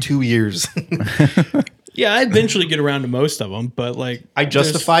many game of for them. 2 years. Yeah, I eventually get around to most of them, but like I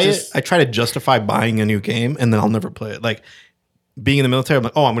justify there's it. just- I try to justify buying a new game, and then I'll never play it. Like being in the military, I'm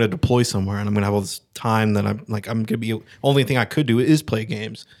like, oh, I'm going to deploy somewhere, and I'm going to have all this time that I'm like, I'm going to be. Only thing I could do is play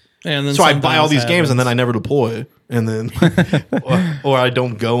games. and then So I buy all sometimes these games, and then I happens. never deploy, and then or I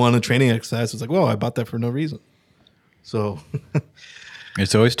don't go on a training exercise. It's like, well, I bought that for no reason. So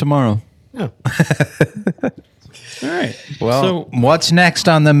It's always tomorrow. yeah, All right. Well, so what's next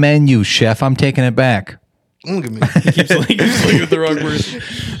on the menu, chef? I'm taking it back. look at me. keeps looking at the wrong person.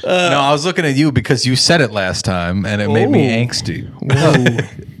 No, I was looking at you because you said it last time, and it made me Oh. angsty.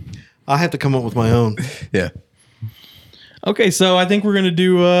 I have to come up with my own. Yeah. Okay, so I think we're gonna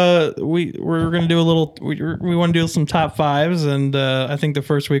do we're gonna do a little we want to do some top fives, and I think the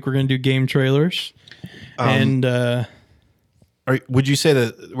first week we're gonna do game trailers, and Would you say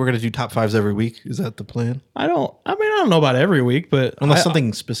that we're going to do top fives every week? Is that the plan? I don't know about every week, but Unless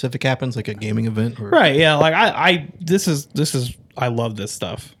something specific happens, like a gaming event, or right, yeah, like this is I love this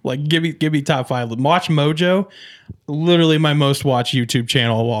stuff. Like give me top five. Watch Mojo, literally my most watched YouTube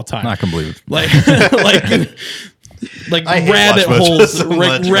channel of all time. I can believe it. like I hate rabbit Watch Mojo holes, so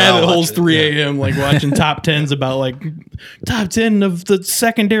much, but rabbit I'll holes, watch it, 3 a.m. Like watching top tens about like top 10 of the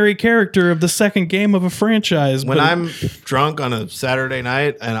secondary character of the second game of a franchise. when But- I'm drunk on a Saturday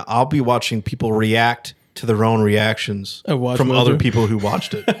night, and I'll be watching people react to their own reactions Of Watch from Mojo? other people who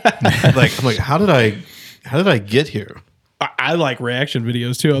watched it. Like I'm like, how did I get here? I like reaction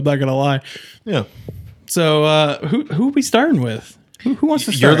videos too. I'm not gonna lie. Yeah, So who are we starting with? Who wants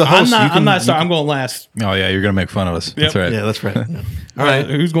to You're start? the host. I'm You not. can- I'm not you starting. I'm going last. Oh, yeah, you're going to make fun of us. That's right. yeah, that's right. Yeah. All right,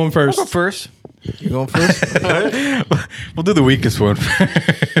 Who's going first? First. you going first? We'll do the weakest one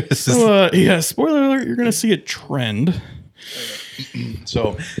first. So, yeah. Spoiler alert: you're gonna see a trend.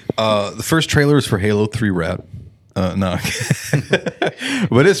 So, the first trailer is for Halo 3 Rat. No.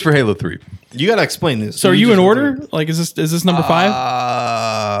 But it's for Halo 3. You got to explain this. So are you in just- order? Like, is this number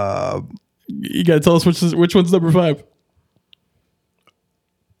five? You gotta tell us which one's number five.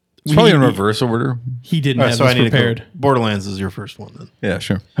 It's probably in reverse order. He didn't All right, have so I this need to go. prepared. Borderlands is your first one then. Yeah,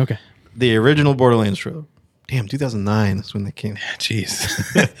 sure. Okay. The original Borderlands trailer. Damn, 2009 is when they came. Jeez.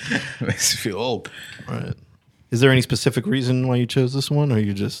 Makes you feel old. All right. Is there any specific reason why you chose this one, or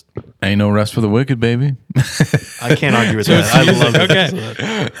you just? Ain't no rest for the wicked, baby. I can't argue with So that. it's I music, love it.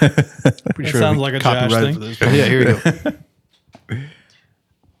 okay. Pretty That sounds we like a Josh copyrighted thing. for this. But yeah, here you go.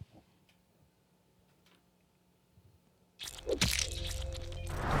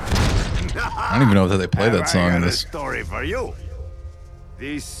 I don't even know that they play that song I in got a this. story for you.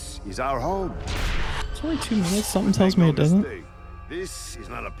 This is our home. It's only 2 minutes. Something tells Make me no it doesn't. mistake, this is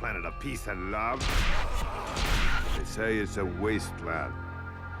not a planet of peace and love. They say it's a wasteland,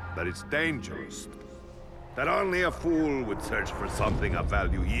 that it's dangerous, that only a fool would search for something of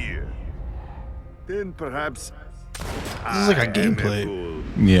value here. Then perhaps This is like a gameplay.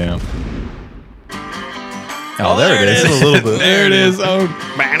 Yeah. Oh, there it is. A little bit. There it is. Oh,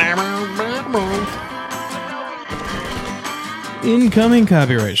 incoming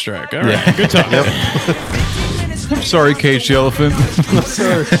copyright strike. All right. Good talk. I'm sorry, Cage the Elephant.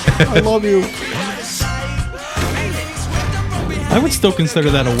 I love you. I would still consider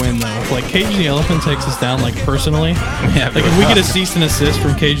that a win, though. If, like, Cage the Elephant takes us down, like, personally. Like, if we get a cease and assist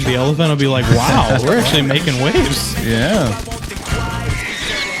from Cage the Elephant, I'll be like, wow, we're actually making waves. Yeah.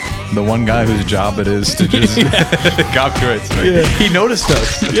 The one guy whose job it is to just copyright strike. Yeah. He noticed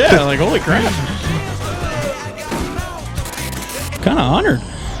us. Yeah, like, holy crap. Kind of honored.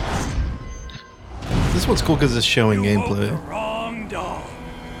 This one's cool because it's showing gameplay.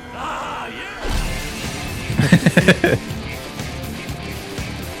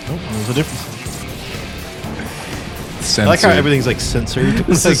 Oh, there's a difference. I like how everything's like censored.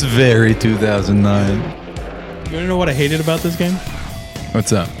 This is very 2009. You want to know what I hated about this game?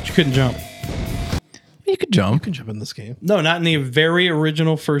 What's up? You couldn't jump. You could jump. You can jump in this game. No, not in the very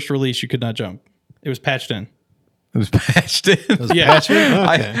original first release. You could not jump. It was patched in. It was patched in. Yeah. Patched in?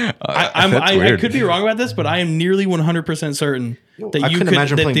 Okay. I could be wrong about this, but I am nearly 100% certain that I you couldn't could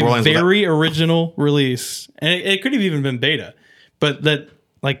imagine that playing the Borderlands without- very original release, and it could have even been beta, but that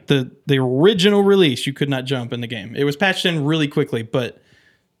like the original release, you could not jump in the game. It was patched in really quickly, but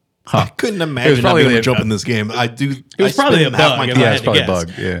I couldn't imagine not probably being able a- to jump in this game. I do. it was probably a bug. if I Yeah, had it's to probably a guess.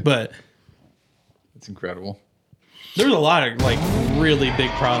 bug, yeah. But It's incredible. there was a lot of like really big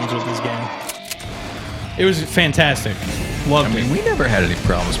problems with this game. It was fantastic. Loved it. We never had any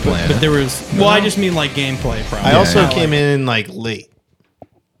problems playing But it. there was, well, I just mean like gameplay problems. I also Not came like- in like late,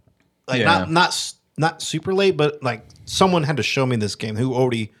 like Yeah. not super late, but like someone had to show me this game who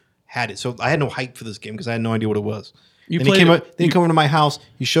already had it, so I had no hype for this game because I had no idea what it was. You Then he played came it- up, then he came over to my house.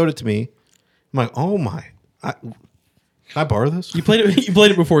 He showed it to me. I'm like, oh my, can I borrow this? You played it. You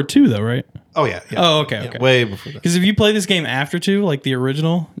played it before 2, though, right? Oh yeah. Oh, okay, Yeah, okay. way before that. Because if you play this game after 2, like the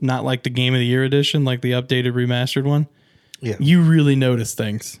original, not like the Game of the Year edition, like the updated remastered one, Yeah, you really notice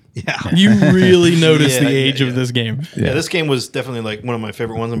things. yeah. You really notice Yeah, the age yeah, of yeah. this game. Yeah, this game was definitely like one of my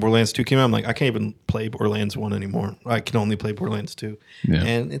favorite ones. When Borderlands 2 came out, I'm like, I can't even play Borderlands 1 anymore. I can only play Borderlands 2. Yeah.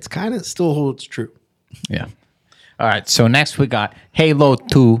 And it's kind of still holds true. Yeah. All right. So next we got Halo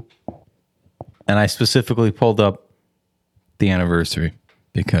 2. And I specifically pulled up the anniversary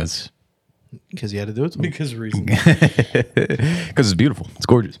because Because you had to do it. Because reason. it's beautiful. It's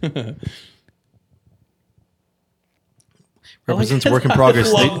gorgeous. Represents work in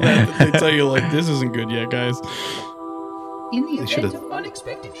progress. I love that they tell you like this isn't good yet, guys. In the should've- event of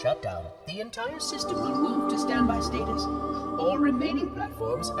unexpected shutdown, the entire system will move to standby status. All remaining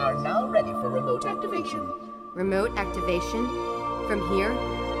platforms are now ready for remote activation. Remote activation? From here?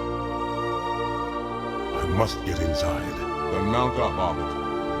 I must get inside. Then mount up,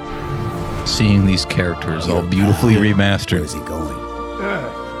 Hobbit. Seeing these characters all beautifully remastered. Where's he going?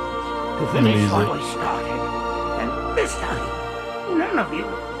 To finish what we started. And this time, none of you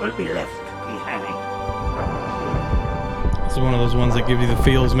will be left behind. It's one of those ones that give you the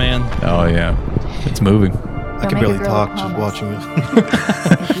feels, man. Oh yeah. It's moving. I can barely talk just watching it.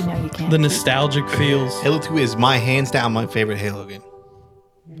 You know you can't. The nostalgic feels. Halo 2 is hands down my favorite Halo game.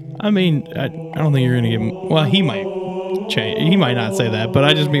 I mean, I don't think you're gonna give him. Well, he might change. He might not say that, but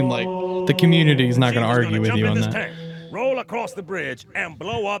I just mean like the community is not gonna argue with you on that. Roll across the bridge and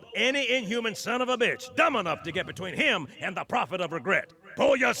blow up any inhuman son of a bitch dumb enough to get between him and the prophet of regret.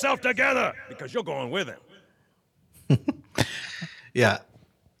 Pull yourself together because you're going with him. Yeah.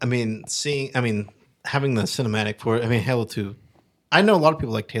 Having the cinematic for it. I mean, Halo 2. I know a lot of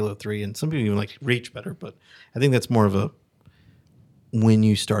people like Halo 3, and some people even like Reach better, but I think that's more of a when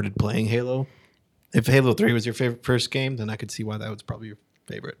you started playing Halo. If Halo 3 was your favorite first game, then I could see why that was probably your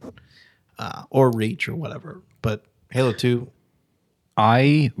favorite. Or Reach or whatever. But Halo 2,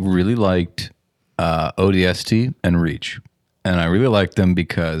 I really liked ODST and Reach, and I really liked them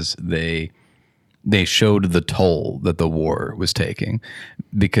because they showed the toll that the war was taking.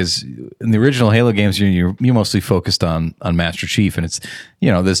 Because in the original Halo games, you mostly focused on Master Chief, and it's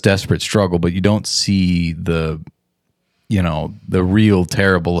this desperate struggle, but you don't see the real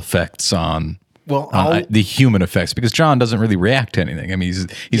terrible effects on. The human effects, because John doesn't really react to anything. I mean,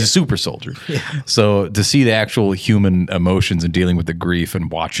 he's a super soldier. Yeah. So to see the actual human emotions and dealing with the grief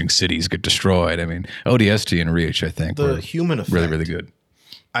and watching cities get destroyed, I mean, ODST and Reach, I think, the were human effect, really, really good.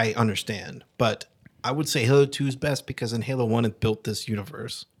 I understand, but I would say Halo 2 is best because in Halo 1 it built this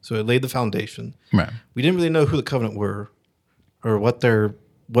universe. So it laid the foundation. Right. We didn't really know who the Covenant were or what their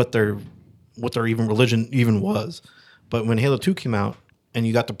even religion even was. But when Halo 2 came out and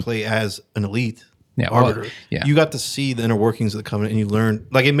you got to play as an elite arbiter, you got to see the inner workings of the Covenant and you learned,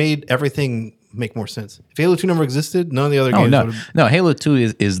 like, it made everything make more sense. If Halo 2 never existed, none of the other games would have. No, Halo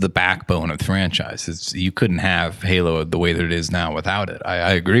 2 is the backbone of the franchise. You couldn't have Halo the way that it is now without it.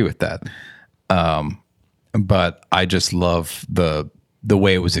 I agree with that. But I just love the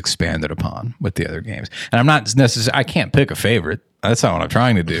way it was expanded upon with the other games. And I'm not necessarily, I can't pick a favorite. That's not what I'm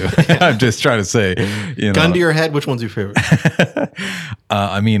trying to do. I'm just trying to say, Gun to your head, which one's your favorite?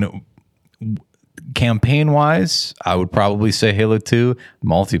 Campaign wise, I would probably say Halo 2.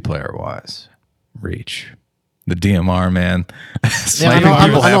 Multiplayer wise, Reach. The DMR, man. I know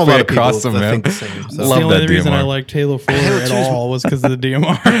a lot of people that think the same. So. That's the only reason I liked Halo 4 at all was because of the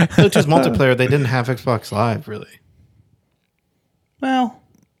DMR. Halo 2's multiplayer, they didn't have Xbox Live, really. Well,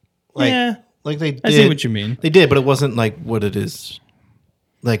 Like they did. I see what you mean. They did, but it wasn't like what it is.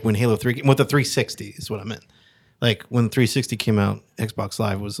 Like when Halo 3, with the 360 is what I meant. Like when the 360 came out, Xbox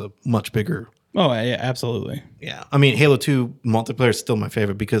Live was a much bigger. Oh, yeah, absolutely. Yeah. I mean, Halo 2 multiplayer is still my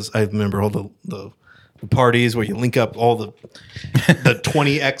favorite because I remember all the parties where you link up all the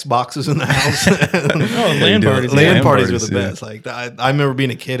 20 Xboxes in the house. LAN parties. LAN parties were the best. Like I remember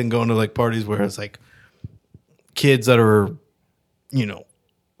being a kid and going to like parties where it's like kids that are,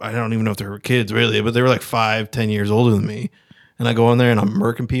 I don't even know if they were kids really, but they were like 5-10 years older than me. And I go in there and I'm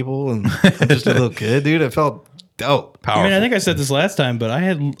murking people and I'm just a little kid, dude. It felt dope. Powerful. I mean, I think I said this last time, but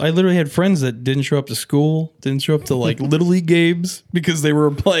I literally had friends that didn't show up to school, didn't show up to like Little League games because they were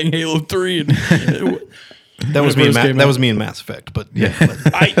playing Halo 3. And That was me. first came That out. was me in Mass Effect. But yeah,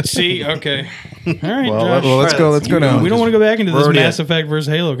 I see. Okay. All right. Well, Josh. let's go. Let's go down. We don't want to go back into this already Mass at- Effect versus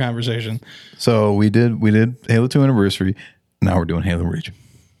Halo conversation. So we did Halo 2 Anniversary. Now we're doing Halo Reach.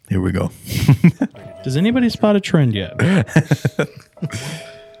 Here we go. Does anybody spot a trend yet?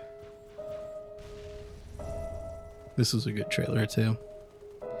 this was a good trailer too.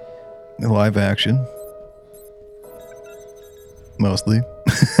 Live action. Mostly.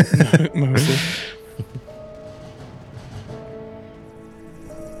 Mostly.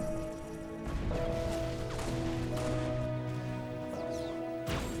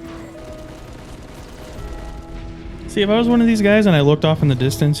 See, if I was one of these guys and I looked off in the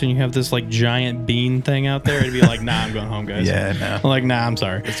distance and you have this like giant bean thing out there, it'd be like, nah, I'm going home, guys. Yeah, no. I'm like, nah, I'm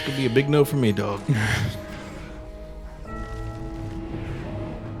sorry. It's gonna be a big no for me, dog.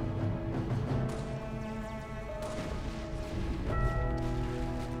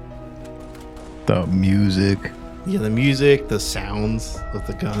 The music. Yeah, the music, the sounds of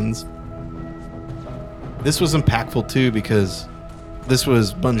the guns. This was impactful too because this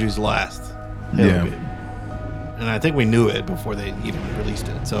was Bungie's last Halo Yeah. game. And I think we knew it before they even released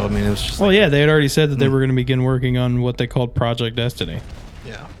it. So I mean, it was just Well, yeah, they had already said that they were going to begin working on what they called Project Destiny,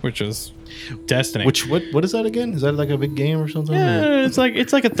 yeah. which is Destiny. What is that again? Is that like a big game or something? yeah, it's like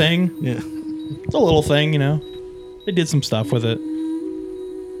a thing. Yeah. It's a little thing, you know. They did some stuff with it.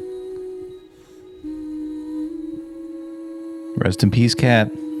 Rest in peace, Cat.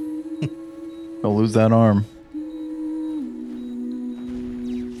 Don't lose that arm.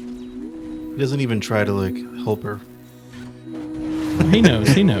 He doesn't even try to like help her. He knows.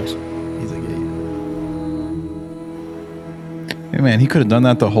 He knows. He's like, Hey man, he could have done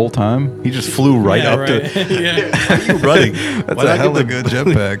that the whole time. He just flew right Yeah, up right. to. yeah. running. That's Why a not hell get of a the- good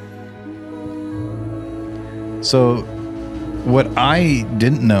jetpack. So, what I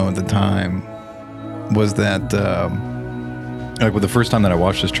didn't know at the time was that, like, with the first time that I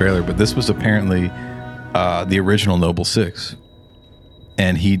watched this trailer, but this was apparently the original Noble Six,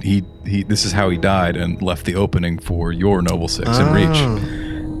 and he this is how he died and left the opening for your Noble Six in Reach.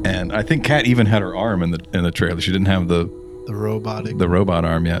 And I think Kat even had her arm in the trailer. She didn't have the robot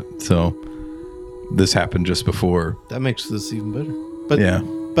arm yet, so this happened just before. That makes this even better. But Yeah.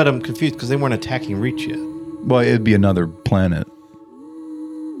 but I'm confused because they weren't attacking Reach yet. Well, it'd be another planet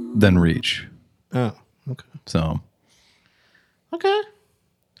than Reach. Oh, okay. So Okay.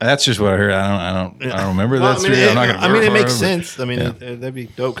 that's just what I heard. I don't remember Well, that. I'm not gonna. it verify makes but- sense. I mean, Yeah. that'd be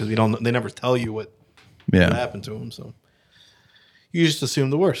dope because we don't. They never tell you what Yeah. happened to him, so you just assume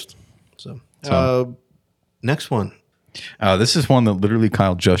the worst. So, next one. This is one that literally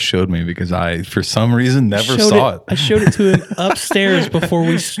Kyle just showed me because I, for some reason, never Showed saw it. I showed it to him upstairs before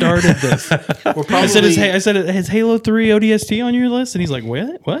we started this. We're I said, probably I said, has Halo 3 ODST on your list? And he's like,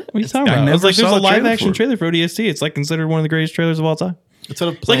 what? What are you talking I about? I was never like, there's saw a a trailer live action for it. trailer for ODST. It's like considered one of the greatest trailers of all time. instead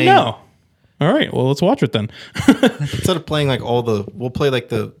of It's like, playing. no. All right, well, let's watch it then. Instead of playing like we'll play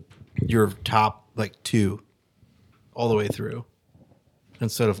like your top like 2 all the way through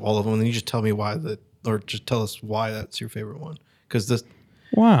instead of all of them. And then you just tell me why or just tell us why that's your favorite one.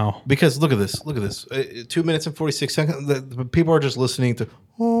 Wow. Because look at this. 2 minutes and 46 seconds. The people are just listening to.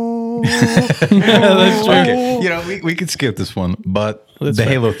 Oh, That's true. Okay, you know, we could skip this one, but That's the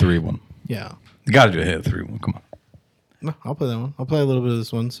fair. Halo 3 one. yeah. You got to do a Halo 3 one. Come on. No, I'll play that one. I'll play a little bit of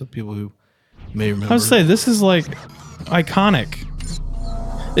this one so people who may remember. I would say this is like iconic.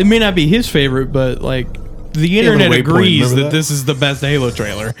 It may not be his favorite, but like the internet Waypoint, agrees remember that that? this is the best Halo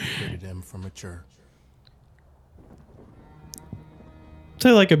trailer. It's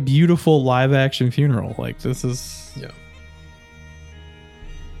like a beautiful live action funeral. Like this is. Yeah.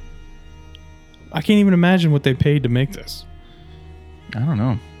 I can't even imagine what they paid to make this. I don't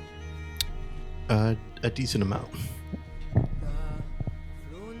know. A decent amount.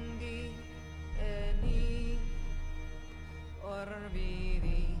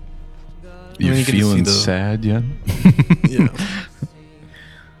 You you get to feeling see the- sad yet? Yeah.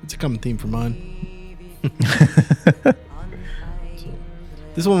 It's a common theme for mine.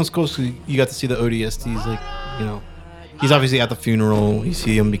 This one was close to you got to see the ODSTs, like, you know, he's obviously at the funeral. You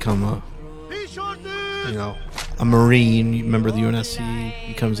see him become a Marine, member of the UNSC,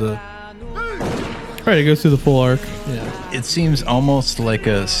 becomes a Right, it goes through the full arc. It seems almost like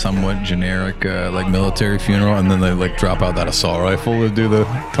a somewhat generic, like military funeral, and then they like drop out that assault rifle to do the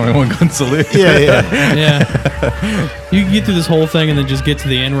 21 gun salute. Yeah. You can get through this whole thing and then just get to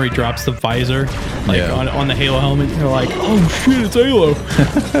the end where he drops the visor, like Yeah. on the Halo helmet. You're like, oh shit, it's Halo.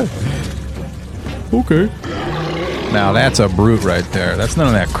 Okay. Now that's a brute right there. That's none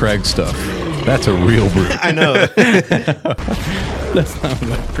of that Craig stuff. That's a real brute. I know. That's not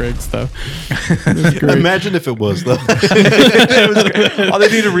like Greg stuff. That's great. Imagine if it was though. Oh, they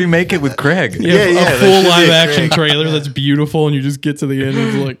need to remake it with Craig. Yeah, a full live action trailer that's beautiful, and you just get to the end and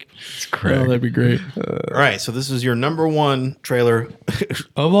it's like, Craig. oh, that'd be great. All right, so this is your number one trailer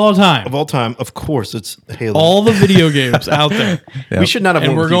Of all time. of all time. Of course, it's Halo. All the video games out there. We should not have.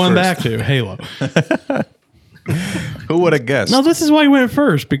 And went we're with you going first. back to Halo. Who would have guessed? No, this is why he went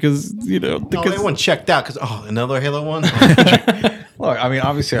first, because, No, because everyone checked out because another Halo one. Look, I mean,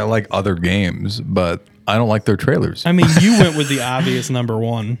 obviously, I like other games, but I don't like their trailers. I mean, you went with the obvious number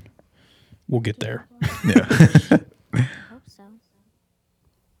one. We'll get there. Yeah. I hope so.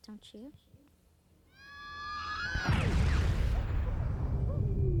 Don't you?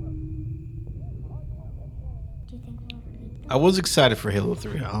 Do you think we'll beat I was excited for Halo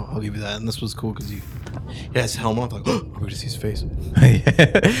 3. I'll give you that, and this was cool because it has helmet. Like, oh, we're gonna see his face.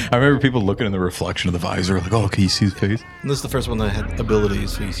 I remember people looking in the reflection of the visor, like, "Oh, can you see his face?" And this is the first one that had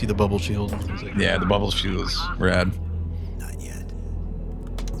abilities, so you see the bubble shield and things like that. Yeah, the bubble shield is rad. Not yet.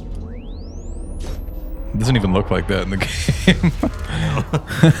 It doesn't even look like that in the game.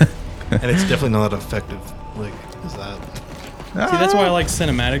 And it's definitely not that effective. Like, is that? See, that's why I like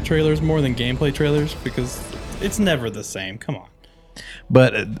cinematic trailers more than gameplay trailers, because it's never the same. Come on.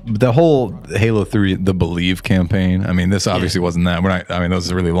 But the whole Halo 3, the Believe campaign, I mean, this obviously wasn't that. We're not. I mean,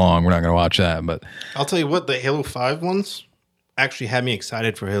 those are really long. We're not going to watch that. But I'll tell you what, the Halo 5 ones actually had me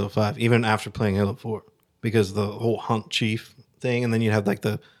excited for Halo 5, even after playing Halo 4, because the whole Hunt Chief thing, and then you'd have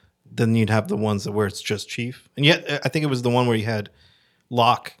then you'd have the ones where it's just Chief, and yet I think it was the one where you had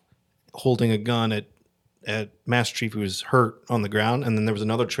Locke holding a gun at Master Chief, who was hurt on the ground, and then there was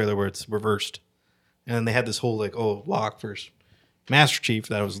another trailer where it's reversed, and then they had this whole like, oh, Locke versus Master Chief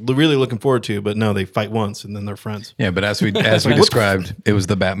that I was really looking forward to, but no, they fight once and then they're friends. yeah, but as we described, it was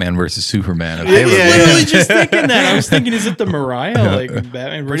the Batman versus Superman of Yeah, Halo. yeah, Literally just thinking that. I was thinking, is it the Mariah, like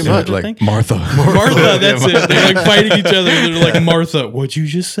Batman versus much, like thing? Martha. Martha, that's it. They're like fighting each other. They're like, Martha, what'd you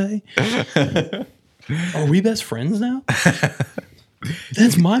just say? Are we best friends now?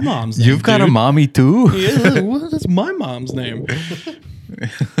 That's my mom's name. You've got dude. a mommy too. Yeah, well, that's my mom's name.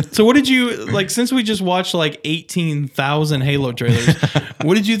 So what did you like, since we just watched like 18,000 Halo trailers,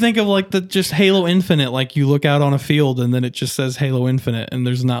 what did you think of like the just Halo Infinite? Like you look out on a field and then it just says Halo Infinite and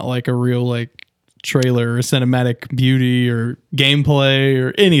there's not like a real like trailer or cinematic beauty or gameplay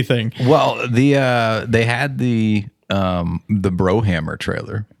or anything. Well, they had the Brohammer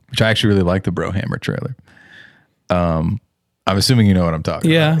trailer, which I actually really like the Brohammer trailer. I'm assuming you know what I'm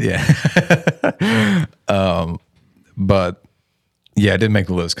talking about. Yeah. But yeah, I didn't make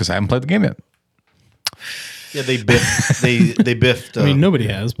the list because I haven't played the game yet. Yeah, they biffed. they biffed. I mean, nobody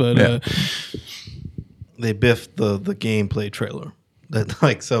has, but they biffed the gameplay trailer. That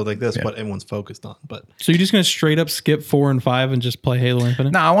like that's what everyone's focused on. But so you're just gonna straight up skip 4 and 5 and just play Halo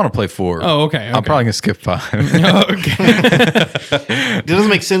Infinite? No, I want to play 4. Oh, okay. I'm probably gonna skip 5. Oh, okay. it doesn't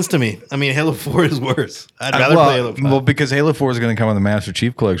make sense to me. I mean, Halo 4 is worse. I'd rather play Halo 5. Well, because Halo 4 is going to come on the Master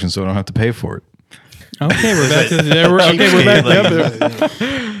Chief Collection, so I don't have to pay for it. Okay, we're back to there. We're back.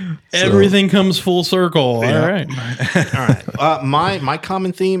 Yep. Everything comes full circle. Yeah. All right. All right. My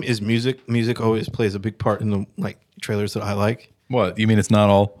common theme is music. Music always plays a big part in the like trailers that I like. What? You mean it's not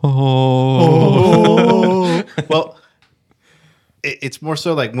all? Oh. Well, it's more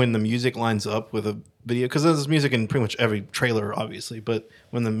so like when the music lines up with a video, because there's music in pretty much every trailer, obviously. But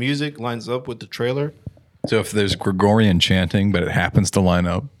when the music lines up with the trailer, So if there's Gregorian chanting, but it happens to line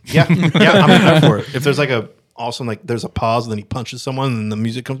up. yeah, I'm there for it. If there's like there's a pause, and then he punches someone, and then the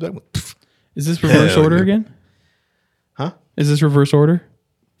music comes back. Is this reverse order again? Huh? Is this reverse order?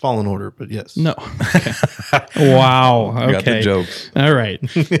 Fallen Order, but yes. No. Okay. Wow. Okay. Got the jokes. All right.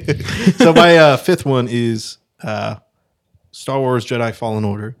 So my fifth one is Star Wars Jedi Fallen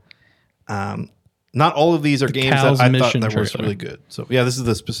Order. Not all of these are games that I thought that were really good. So yeah, this is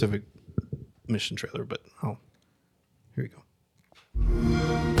the specific mission trailer, but here we go.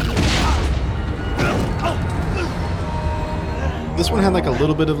 This one had like a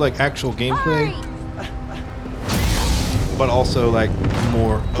little bit of like actual gameplay, but also like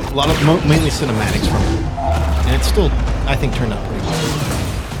a lot of mainly cinematics from it, and it still I think turned out pretty well.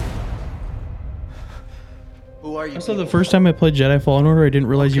 Who are you? Also, the first time I played Jedi Fallen Order, I didn't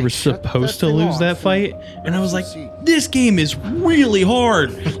realize you were supposed to lose that fight, and I was like, "This game is really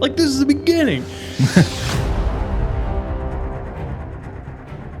hard. Like this is the beginning."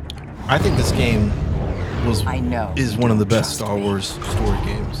 I think this game is one of the best Star Wars story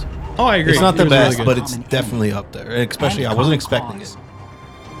games. Oh, I agree. It's not the It was really best, good. but it's definitely up there. And especially, I wasn't expecting it.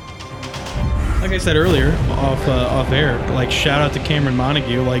 Like I said earlier, off air, like shout out to Cameron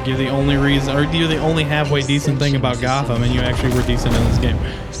Montague. Like you're the only reason, or you're the only halfway decent thing about Gotham, and you actually were decent in this game.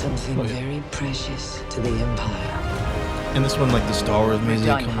 Something very precious to the Empire. And this one, like the Star Wars music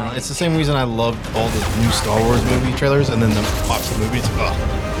come on. It's the same reason I loved all the new Star Wars movie trailers, and then watch the movies.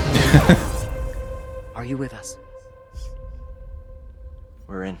 Are you with us?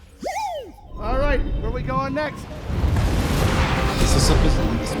 We're in. All right, where are we going next? It's a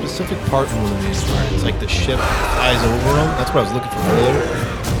specific part in one of these where it's like the ship flies over them. That's what I was looking for earlier.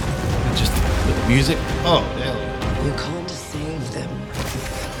 And just the music. Oh, yeah. You can't save them.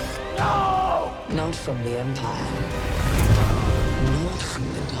 No! Not from the Empire. Not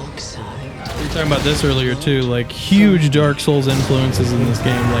from the dark side. We were talking about this earlier too, like huge Dark Souls influences in this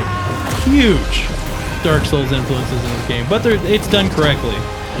game, like huge Dark Souls influences in this game, but it's done correctly.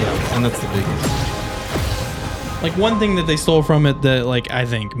 Yeah, and that's the biggest. Like one thing that they stole from it that like I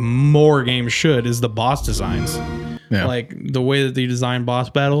think more games should is the boss designs. Yeah. Like the way that they design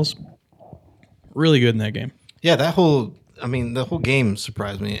boss battles, really good in that game. Yeah, the whole game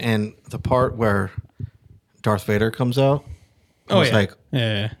surprised me, and the part where Darth Vader comes out. I was like,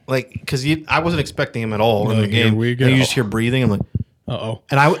 because I wasn't expecting him at all in the game. And you just hear breathing. I'm like, uh-oh.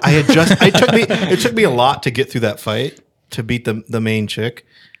 And it took me a lot to get through that fight to beat the main chick.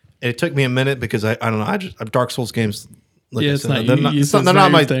 And it took me a minute because I don't know. Dark Souls games. Like yeah, I said, they're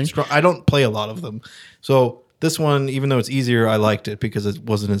not my strong. I don't play a lot of them. So this one, even though it's easier, I liked it because it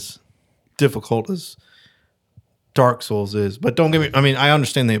wasn't as difficult as Dark Souls is. But don't get me. I mean, I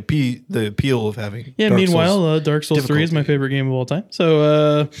understand the appeal of having. Yeah. Meanwhile, Dark Souls 3 is my favorite game of all time.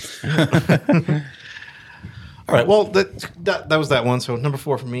 So. All right. Well, that was that one. So number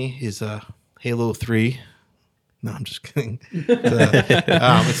 4 for me is Halo 3. No, I'm just kidding.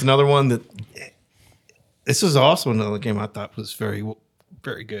 It's another one that. This is also another game I thought was very,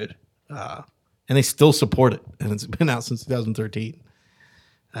 very good, and they still support it, and it's been out since 2013.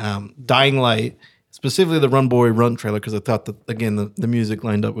 Dying Light, specifically the Run Boy Run trailer, because I thought that again the music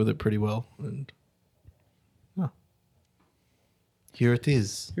lined up with it pretty well, and here it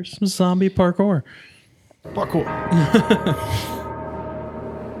is. Here's some zombie parkour.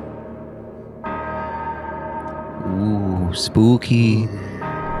 Ooh, spooky.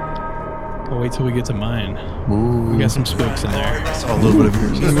 I'll wait till we get to mine. Ooh. We got some spooks in there. I saw a little bit of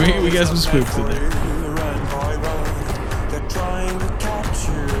yours. we got some spooks in there.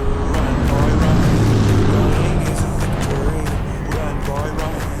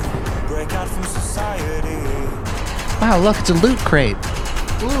 Wow, look, it's a loot crate.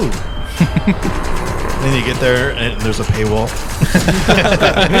 Ooh. Then you get there and there's a paywall.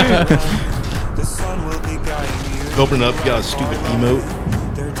 Open it up, you got a stupid emote.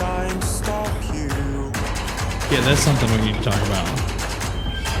 Yeah, that's something we need to talk about.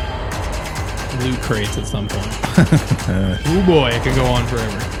 Loot crates at some point. Oh boy, it could go on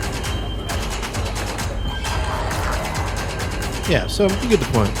forever. Yeah, so you get the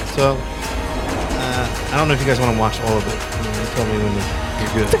point. So, I don't know if you guys want to watch all of it. You tell me when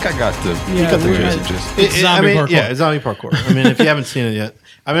you're good. I think I got the gist. It's zombie parkour. Yeah, it's zombie parkour. I mean, if you haven't seen it yet,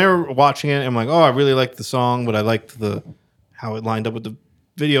 I remember watching it and I'm like, oh, I really liked the song, but I liked how it lined up with the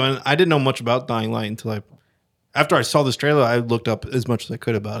video. And I didn't know much about Dying Light until after I saw this trailer, I looked up as much as I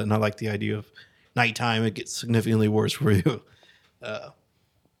could about it. And I like the idea of nighttime, it gets significantly worse for you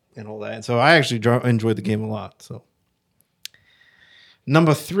and all that. And so I actually enjoyed the game a lot. So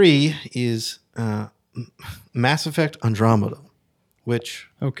number 3 is Mass Effect Andromeda, which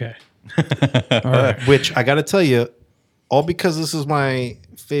all right. Which I got to tell you, all because this is my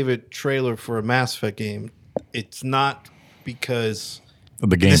favorite trailer for a Mass Effect game. It's not because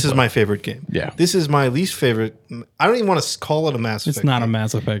the game. This is my favorite game. Yeah, this is my least favorite. I don't even want to call it a Mass Effect. It's not game. a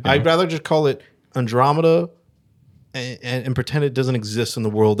Mass Effect game. I'd rather just call it Andromeda and pretend it doesn't exist in the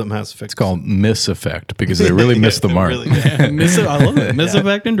world that Mass Effect. It's called Miss Effect because they really missed the mark. Really, I love it. Miss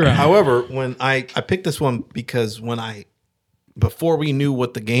Effect Andromeda. However, when I picked this one because before we knew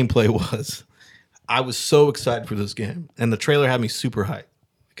what the gameplay was, I was so excited for this game, and the trailer had me super hyped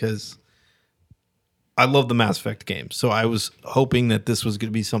because I love the Mass Effect games. So I was hoping that this was going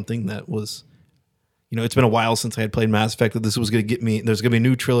to be something that was, it's been a while since I had played Mass Effect, that this was going to get me. There's going to be a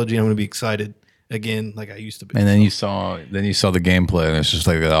new trilogy. I'm going to be excited again, like I used to be. And then you saw the gameplay, and it's just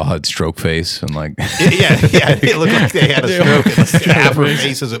like they all had stroke face and like yeah, it looked like they had a stroke and half her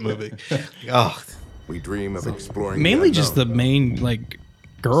face isn't moving. Oh. We dream of exploring. Mainly just the main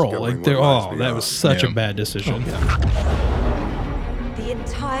girl. That was such a bad decision. The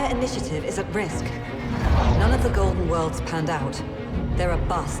entire initiative is at risk. None of the Golden Worlds panned out. They're a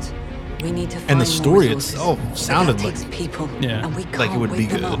bust. We need to find and the story more itself sounded like people. Yeah, and we can't like it would be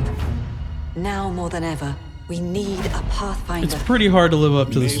good. Now more than ever, we need a Pathfinder. It's pretty hard to live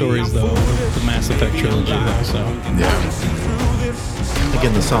up to the stories, though, of the Mass Effect trilogy, though, so. Yeah.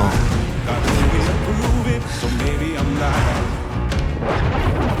 Again, the song.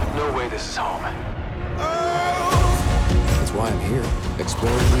 No way this is home. That's why I'm here,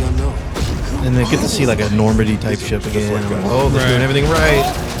 exploring the unknown. And then get to see like a Normandy type ship again. Oh, they're doing everything right.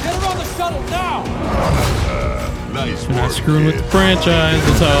 Get her on the shuttle now! You're not screwing with the franchise.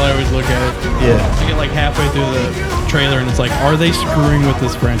 That's how I always look at it. Yeah. You get like halfway through the trailer and it's like, are they screwing with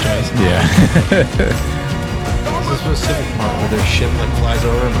this franchise? Yeah. There's a specific part where their ship like flies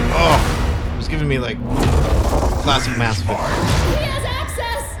over and like, oh, it was giving me like classic Mass Effect. He has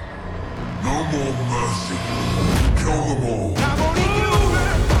access! No more mercy. Kill them all.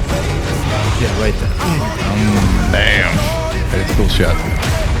 Yeah, right there. Damn. That's a cool shot.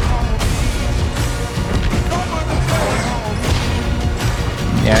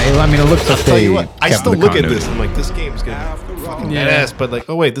 Yeah, I mean, it looks like Tell they. you what, I kept still the look at continuity. this. I'm like, this game's gonna be fucking Yeah. badass. But like,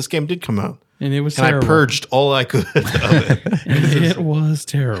 oh wait, this game did come out, And it was and terrible. I purged all I could of it. It was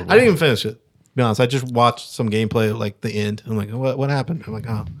terrible. I didn't even finish it. To be honest, I just watched some gameplay at like the end. I'm like, what happened? I'm like,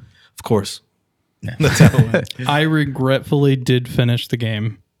 oh, of course. That's how it went. I regretfully did finish the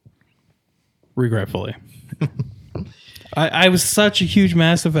game. Regretfully. I was such a huge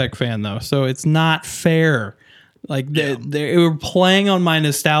Mass Effect fan, though, so it's not fair. Like, they were playing on my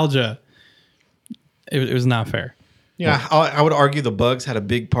nostalgia. It was not fair. Yeah, I would argue the bugs had a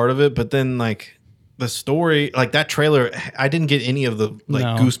big part of it, but then like the story, like that trailer, I didn't get any of the like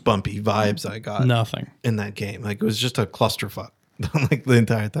No. goosebumpy vibes I got Nothing. in that game. Like it was just a clusterfuck like the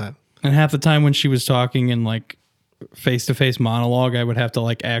entire time. And half the time when she was talking in, like, face-to-face monologue, I would have to,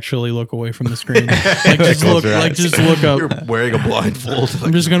 like, actually look away from the screen. Just look up. You're wearing a blindfold.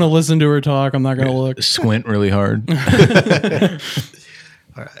 I'm just going to listen to her talk. I'm not going to look. Squint really hard. All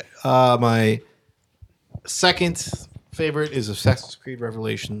right. My second favorite is Assassin's Creed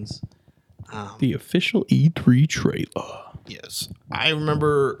Revelations. The official E3 trailer. Yes, I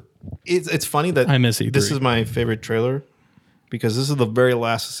remember. It's funny that I miss E3. This is my favorite trailer because this is the very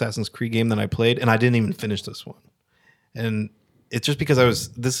last Assassin's Creed game that I played, and I didn't even finish this one. And it's just because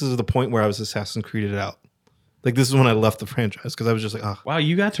this is the point where I was Assassin's Creeded out. Like this is when I left the franchise because I was just like, oh. Wow,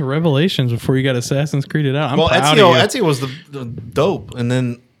 you got to Revelations before you got Assassin's Creed out. I'm Well, proud of you. Ezio was the dope, and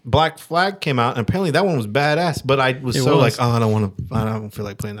then Black Flag came out, and apparently that one was badass. But I was like, oh, I don't feel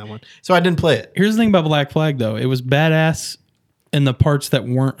like playing that one, so I didn't play it. Here's the thing about Black Flag, though. It was badass in the parts that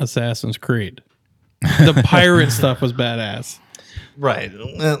weren't Assassin's Creed. The pirate stuff was badass. Right.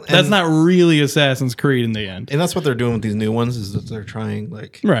 That's not really Assassin's Creed in the end. And that's what they're doing with these new ones is that they're trying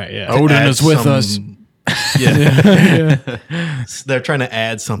like Right, yeah. to Odin add is with us. Yeah. They're trying to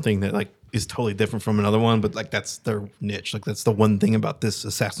add something that like is totally different from another one, but like that's their niche. Like that's the one thing about this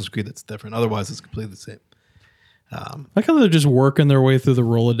Assassin's Creed that's different. Otherwise it's completely the same. Like how they're just working their way through the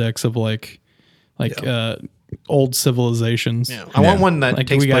Rolodex of like old civilizations. Yeah. I want one that like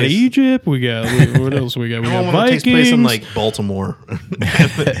takes we got place. Egypt, we got what else we got? We I got want one that takes Vikings. place in like Baltimore.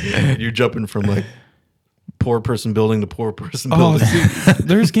 You're jumping from like poor person building to poor person Oh, building. see,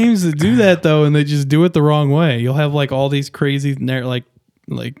 there's games that do that though, and they just do it the wrong way. You'll have like all these crazy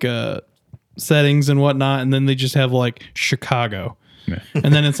settings and whatnot, and then they just have like Chicago,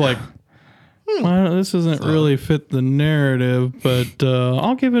 and then it's like, well, this doesn't really fit the narrative, but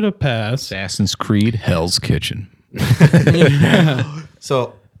I'll give it a pass. Assassin's Creed Hell's Kitchen.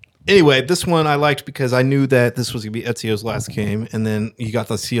 So anyway, this one I liked because I knew that this was gonna be Ezio's last game, and then you got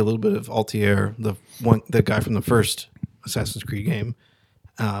to see a little bit of Altair, the guy from the first Assassin's Creed game,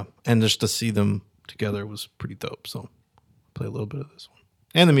 and just to see them together was pretty dope. So play a little bit of this one,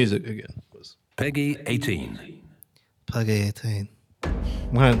 and the music again was Peggy 18. Peggy 18.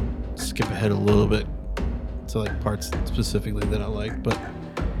 I'm gonna skip ahead a little bit to like parts specifically that I like, but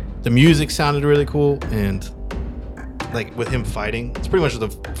the music sounded really cool, and like with him fighting, it's pretty much the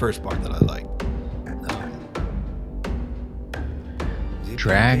first part that I like.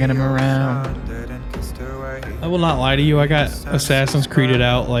 Dragging him around. I will not lie to you. I got Assassin's Creeded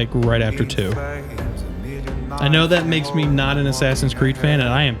out like right after 2. I know that makes me not an Assassin's Creed fan, and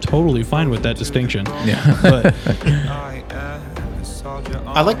I am totally fine with that distinction. Yeah. But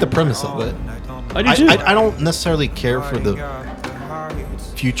I like the premise of it. I do too. I don't necessarily care for the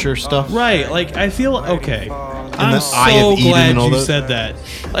future stuff. Right, like I feel okay. I'm the Eye so of Eden glad and all you that. said that.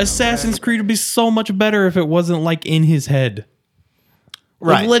 Assassin's Creed would be so much better if it wasn't like in his head.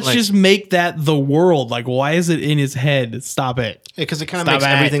 Like, Right, let's like- just make that the world. Like, why is it in his head? Stop it. Because it kind of Stop makes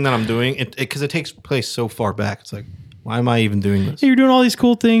it. everything that I'm doing, because it takes place so far back. It's like, Why am I even doing this? You're doing all these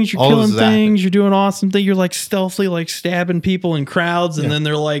cool things. You're All killing this is happening. things. You're doing awesome things. You're like stealthily like stabbing people in crowds, and then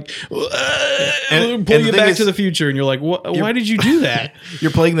they're like, And pulling the you thing back is- to the future, and you're like, why did you do that? You're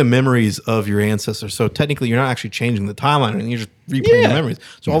playing the memories of your ancestors. So technically, you're not actually changing the timeline, and you're just replaying the memories.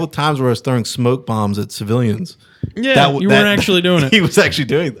 So all the times where I was throwing smoke bombs at civilians, Yeah, you weren't actually doing it. He was actually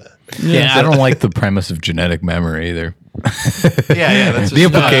doing that. Yeah, I don't like the premise of genetic memory either. Yeah, that's the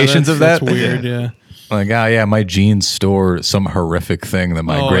implications of that. That's weird. Yeah. Like, oh yeah, my genes store some horrific thing that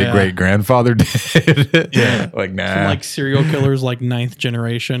my great grandfather did. Yeah. Like, nah. Some, like serial killers, like 9th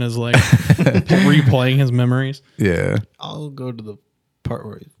generation, is like replaying his memories. Yeah. I'll go to the part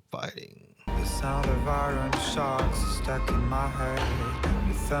where he's fighting. The sound of iron shocks stuck in my head.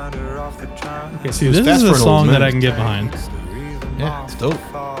 The thunder off the drum. Okay, see, this is a song that I can get behind. Yeah, it's dope.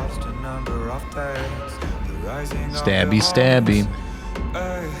 Stabby, stabby.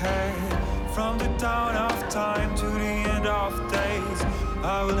 From the dawn of time to the end of days,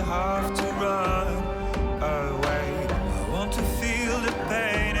 I will have to run away. I want to feel the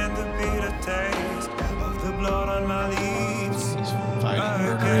pain and the bitter taste of the blood on my lips. Fighting,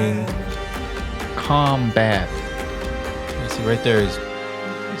 murdering. Combat. You see right there is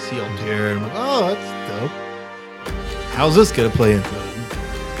you see Altair, and I'm like, oh, that's dope. How's this gonna play into it?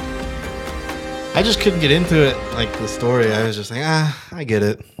 I just couldn't get into it, like the story. I was just like, I get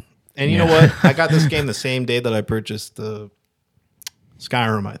it. And you know what? I got this game the same day that I purchased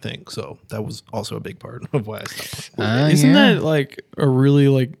Skyrim, I think. So that was also a big part of why I stopped playing. Isn't that like a really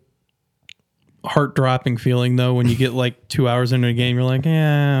like heart-dropping feeling though when you get like 2 hours into a game? You're like,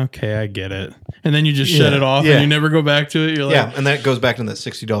 yeah, okay, I get it, and then you just shut it off and you never go back to it. You're like, yeah, and then it goes back to that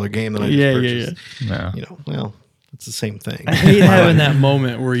 $60 game that I just purchased. Yeah. You know, well, it's the same thing. I hate having that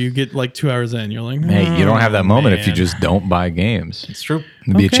moment where you get like 2 hours in. You're like, Hey, you don't have that moment if you man. just don't buy games. It's true.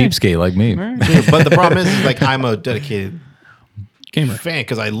 Be Okay. a cheapskate like me. Yeah, but the problem is like I'm a dedicated gamer fan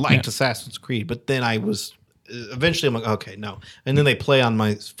because I liked Assassin's Creed, but then I was eventually I'm like, okay, no. And then they play on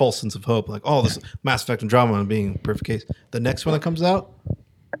my false sense of hope, like, oh, this Mass Effect and drama being a perfect case. The next one that comes out,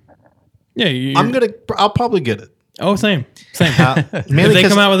 yeah, I'll probably get it. Oh, same. Mainly If they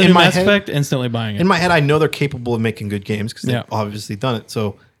 'cause come out with a in new my Mass head- Effect, instantly buying it. In my head, I know they're capable of making good games because they've Yeah. obviously done it.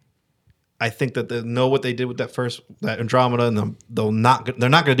 So I think that they know what they did with that Andromeda, and they're not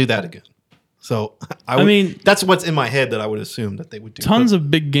going to do that again. So I mean, that's what's in my head that I would assume that they would do. Tons of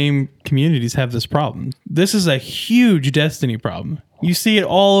big game communities have this problem. This is a huge Destiny problem. You see it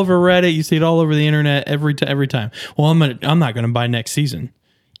all over Reddit. You see it all over the internet every time. Well, I'm not going to buy next season.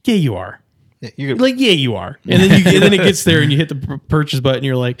 Yeah, you are. Yeah, you're like, yeah, you are. And then and then it gets there, and you hit the purchase button. And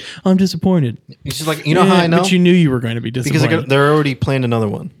you're like, I'm disappointed. It's just like, you know how I know? But you knew you were going to be disappointed Because they're already planned another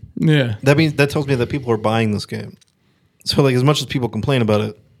one. Yeah, that tells me that people are buying this game. So like, as much as people complain about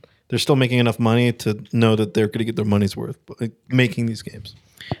it, they're still making enough money to know that they're going to get their money's worth by making these games.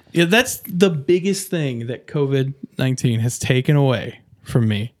 Yeah, that's the biggest thing that COVID-19 has taken away from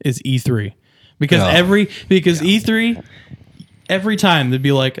me is E3. Because E3, every time they'd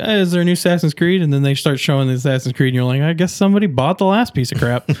be like, is there a new Assassin's Creed? And then they start showing the Assassin's Creed and you're like, I guess somebody bought the last piece of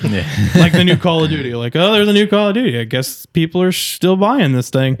crap. Like the new Call of Duty. Like, oh, there's a new Call of Duty. I guess people are still buying this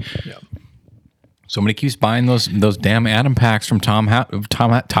thing. Yeah. Somebody keeps buying those damn Atom packs from Todd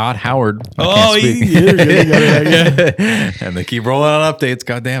Howard. Oh, yeah. And they keep rolling out updates.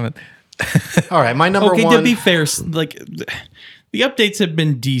 God damn it! All right, my number okay, one. to be fair, like the updates have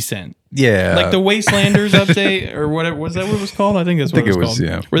been decent. Yeah, like the Wastelanders update or whatever. Was that what it was called? I think that's what it was called.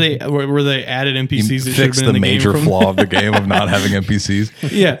 Yeah, where they added NPCs. You that fixed should've the been in major game flaw of the game of not having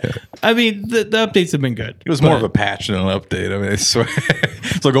NPCs. Yeah, I mean the updates have been good. It was more of a patch than an update. I mean, I swear.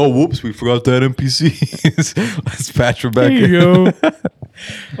 It's like, oh, whoops, we forgot to add NPCs. Let's patch her back. There you in. go.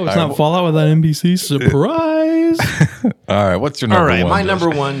 Oh, it's not Fallout without NPCs. Surprise! All right, what's your number one? All right, my Josh? number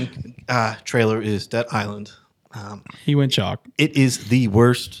one trailer is Dead Island. He went chalk. It is the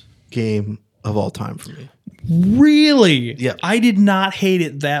worst game of all time for me. Really? Yeah. I did not hate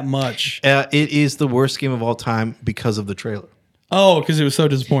it that much. It is the worst game of all time because of the trailer. Oh, because it was so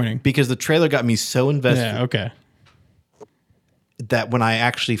disappointing. Because the trailer got me so invested. Yeah, okay. That when I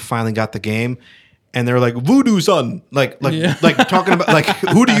actually finally got the game, and they're like voodoo son, like talking about like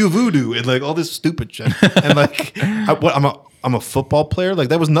who do you voodoo and like all this stupid shit, and like I'm a football player. Like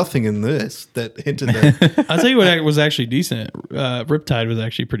there was nothing in this that hinted that. I'll tell you what was actually decent. Riptide was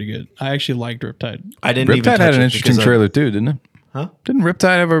actually pretty good. I actually liked Riptide. I didn't. Riptide had an interesting trailer too, didn't it? Huh? Didn't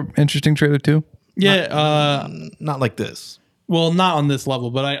Riptide have an interesting trailer too? Yeah, not like this. Well, not on this level,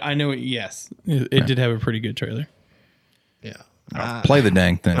 but I know it. Yes, it did have a pretty good trailer. Yeah. Play the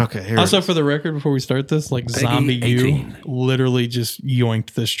dang thing. Okay. Here Also, for the record, before we start this, like Zombie U literally just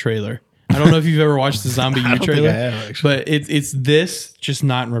yoinked this trailer. I don't know if you've ever watched the Zombie U I don't think trailer, I have, actually. but it's this, just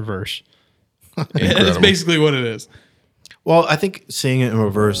not in reverse. That's basically what it is. Well, I think seeing it in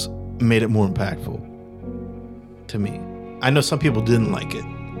reverse made it more impactful to me. I know some people didn't like it.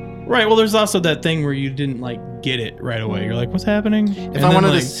 Right. Well, there's also that thing where you didn't like get it right away. You're like, what's happening? If I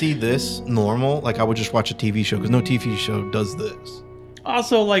wanted to see this normal, like I would just watch a TV show because no TV show does this.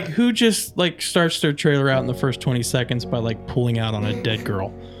 Also, like, who just like starts their trailer out in the first 20 seconds by like pulling out on a dead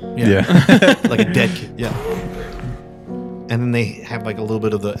girl? Yeah. Like a dead kid. Yeah. And then they have like a little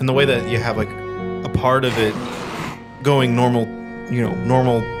bit of the, and the way that you have like a part of it going normal,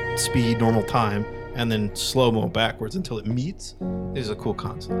 normal speed, normal time, and then slow-mo backwards until it meets is a cool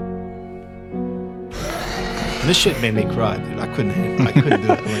concept. And this shit made me cry, dude. I couldn't do it. I'm like,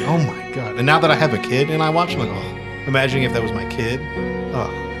 oh my God. And now that I have a kid and I watch, I'm like, oh, imagining if that was my kid. Oh.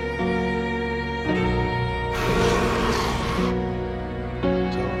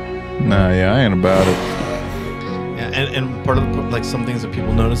 Nah, yeah, I ain't about it. Yeah, and part of the, like some things that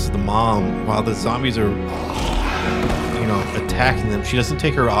people notice is the mom, while the zombies are, attacking them, she doesn't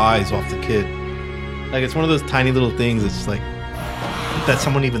take her eyes off the kid. Like it's one of those tiny little things that's like that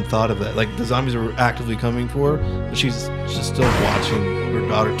someone even thought of that. Like the zombies are actively coming for her, but she's just still watching her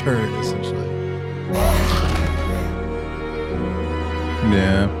daughter turn, essentially.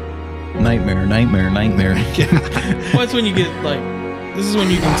 Yeah. Nightmare. Well, that's when you get like, this is when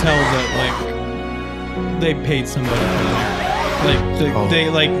you can tell that like they paid somebody for that.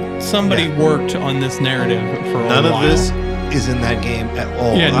 Like somebody worked on this narrative for a while. None of this is in that game at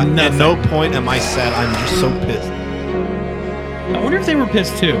all. Yeah, at no point am I sad. I'm just so pissed. I wonder if they were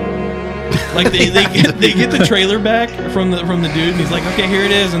pissed too. Like they get the trailer back from the dude, and he's like, okay, here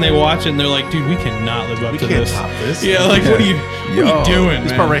it is, and they watch it, and they're like, dude, we cannot live up to can't this. top this. Yeah, like what are you doing?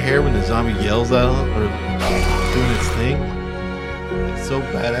 This man? part right here when the zombie yells at him or doing its thing, it's so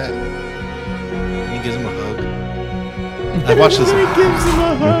badass. And he gives him a hug. I watched this. He gives him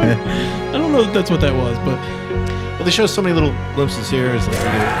a hug. I don't know if that's what that was, but well, they show so many little glimpses here. It's like,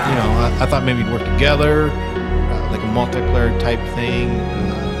 I thought maybe we'd work together, like a multiplayer type thing.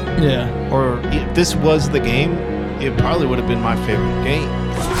 Yeah. Or if this was the game, it probably would have been my favorite game.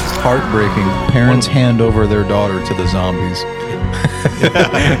 Heartbreaking. Parents hand over their daughter to the zombies.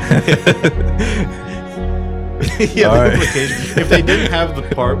 Yeah, the implication. If they didn't have the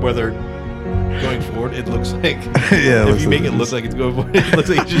part where they're going forward, it looks like if you make it look like it's going forward, it looks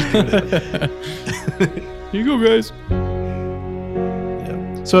like you just did it. Here you go, guys.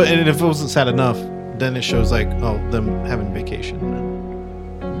 Yeah. So, and if it wasn't sad enough, then it shows like, them having vacation.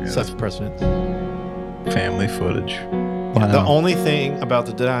 Sets precedent. Family footage. Wow. The only thing about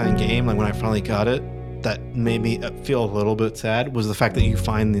the Dead Island game, like when I finally got it, that made me feel a little bit sad was the fact that you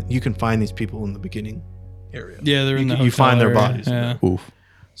can find these people in the beginning area. Yeah, they're in the hotel you find their area. bodies. Yeah. Oof.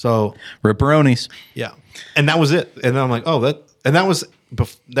 So ripperonis. Yeah, and that was it. And then I'm like,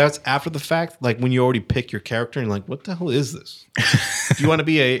 that's after the fact. Like when you already pick your character, and you're like, what the hell is this? Do you want to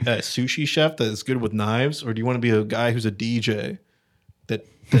be a sushi chef that is good with knives, or do you want to be a guy who's a DJ that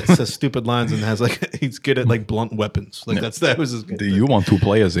says stupid lines and has like he's good at like blunt weapons? Like that was his. Do you want to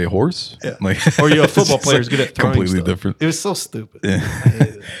play as a horse? Yeah. Like, or you're a football player who's good at throwing completely stuff. different. It was so stupid.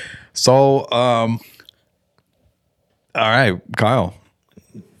 Yeah. So, all right, Kyle.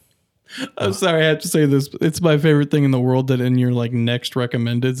 I'm sorry, I have to say this. It's my favorite thing in the world that in your like next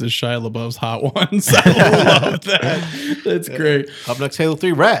recommended is Shia LaBeouf's Hot Ones. I love that. That's great. Up next, Halo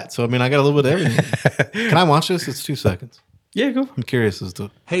 3 Rat. So I mean, I got a little bit of everything. Can I watch this? It's 2 seconds. Yeah, go. I'm curious as to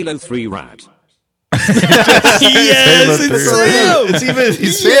Halo 3 Rat. Yes, it's Sam. It's even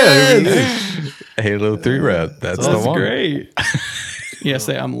Sam. Halo 3 Rat. That's the one. Great. Yeah,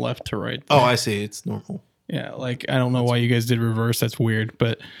 say I'm left to right. Oh, I see. It's normal. Yeah, like I don't know why you guys did reverse. That's weird,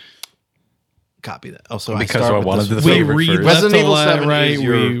 but copy that. Also, because I wanted the we favorite read first. Resident Evil left to 7 right. is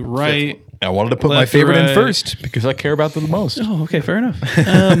your We right. I wanted to put my Left to favorite in right. first because I care about them the most. Oh, okay, fair enough.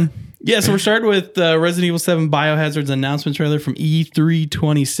 Yeah, so we're starting with Resident Evil 7 Biohazard's announcement trailer from E3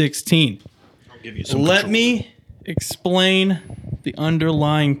 2016. I'll give you some Let controls. me explain the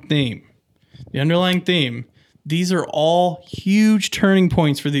underlying theme. The underlying theme, these are all huge turning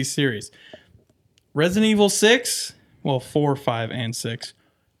points for these series. Resident Evil 6, well, 4, 5, and 6,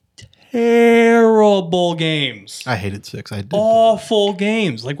 terrible games. I hated 6. I did. Awful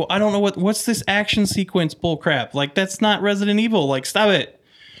games. Like, well, I don't know what's this action sequence bull crap. Like, that's not Resident Evil. Like, stop it.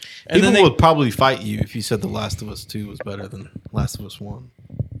 And People then would probably fight you if you said The Last of Us 2 was better than Last of Us 1.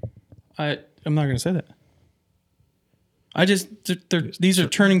 I'm not going to say that. I just these are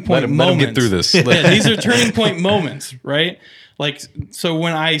turning point Let moments. him get through this. Yeah, these are turning point moments, right? Like, so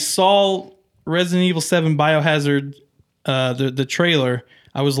when I saw Resident Evil 7 Biohazard, the trailer,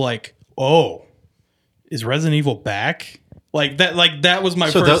 I was like, oh, is Resident Evil back? Like that was my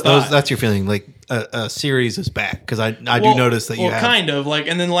So first thought. that's your feeling, like a series is back, because I do notice that you have kind of like,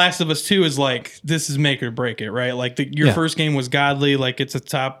 and then Last of Us 2 is like, this is make it or break it, right? Like your first game was godly, like it's a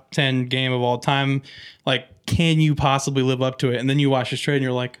top 10 game of all time. Like, can you possibly live up to it? And then you watch this trailer and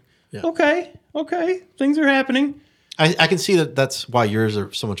you're like, okay, things are happening. I can see that's why yours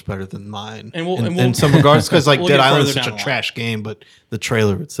are so much better than mine, and in some regards, because like we'll Dead get Island is further such a down the trash game, but the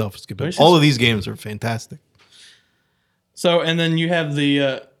trailer itself is good. But it's All just- of these games are fantastic. So, and then you have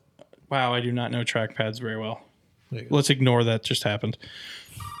the, wow, I do not know trackpads very well. Let's ignore that just happened.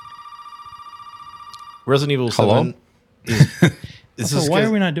 Resident Evil 7. Why are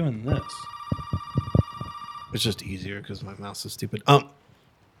we not doing this? It's just easier because my mouse is stupid.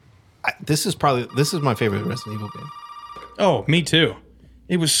 This is my favorite Resident Evil game. Oh, me too.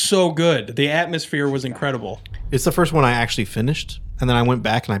 It was so good. The atmosphere was incredible. It's the first one I actually finished, and then I went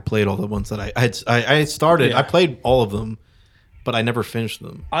back and I played all the ones that I started. Yeah. I played all of them, but I never finished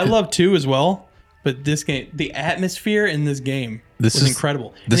them. I love 2 as well, but this game, the atmosphere in this game was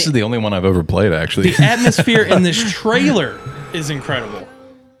incredible. This is the only one I've ever played, actually. The atmosphere in this trailer is incredible.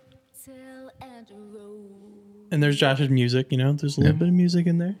 And there's Josh's music, there's a little bit of music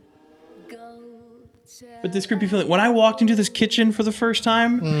in there. But this creepy feeling, when I walked into this kitchen for the first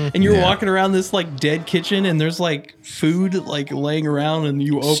time, and you're walking around this like dead kitchen, and there's like food like laying around, and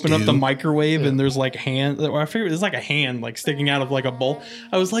you open up the microwave, and there's like I figured there's like a hand like sticking out of like a bowl.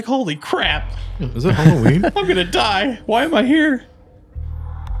 I was like, holy crap! Is it Halloween? I'm gonna die. Why am I here?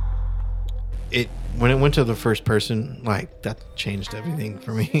 When it went to the first person, like that changed everything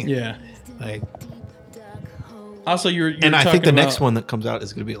for me. Yeah. Like. Also, you're and I think the next about- one that comes out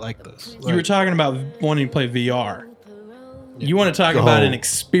is going to be like this. You were talking about wanting to play VR. You want to talk about an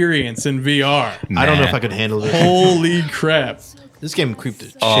experience in VR. I don't know if I could handle it. Holy crap. This game creeped the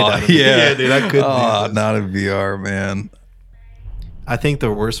shit out of me. Yeah, dude, I couldn't do this. Not in VR, man. I think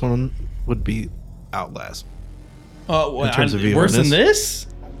the worst one would be Outlast. In terms of worse than this?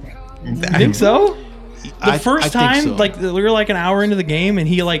 You think so? The first I think time, so. like we were like an hour into the game, and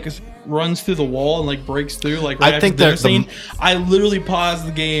he like runs through the wall and like breaks through. Like right I after think the dinner that the- scene, I literally paused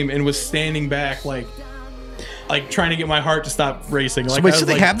the game and was standing back, like trying to get my heart to stop racing. Like, So wait, I so was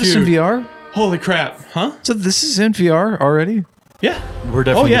they like, have this in "Dude, VR? Holy crap, huh? So this is in VR already? Yeah. We're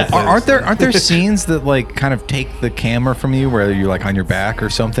definitely. yeah. gonna play Aren't there scenes that like kind of take the camera from you, where you're like on your back or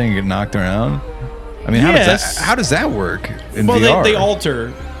something, you get knocked around? I mean, Yes. how does that work in Well, VR? they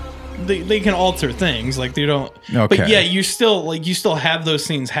alter. They can alter things, like they don't. But Okay. yeah, you still have those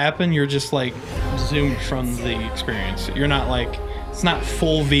scenes happen. You're just like zoomed from the experience. You're not like, it's not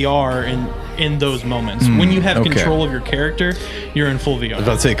full VR in those moments. When you have okay. control of your character, you're in full I was VR.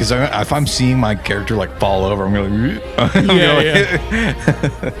 about to say, because if I'm seeing my character like fall over, I'm going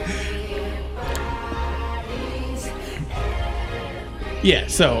to Yeah,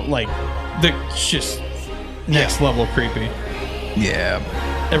 so like it's just next level creepy. Yeah.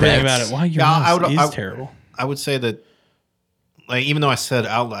 Everything about it. Wow, your mouse is I- terrible. I would say that, like, even though I said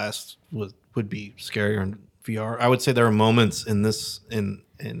Outlast would be scarier in VR, I would say there are moments in this in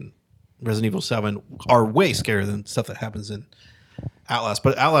Resident Evil 7 are way scarier than stuff that happens in Outlast.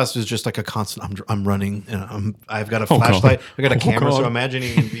 But Outlast is just like a constant. I'm running, and I've got a flashlight. I got a camera, so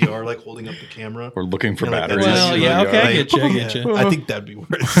imagining in VR, like holding up the camera or looking for and, like, batteries. that's Well, how you yeah, look, okay, I right? get you. I think that'd be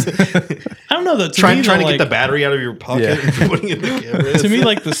worse. I don't know though. trying to like, get the battery out of your pocket and putting it in the camera. To me,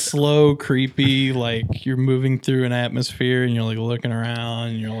 like the slow, creepy, like you're moving through an atmosphere and you're like looking around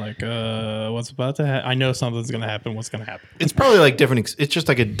and you're like, what's about to happen? I know something's going to happen. What's going to happen? It's probably like different. It's just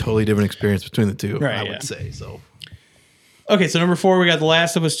like a totally different experience between the two. Right, I yeah. would say so. Okay, so number 4, we got The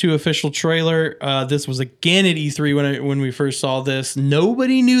Last of Us 2 official trailer. This was again at E3 when we first saw this.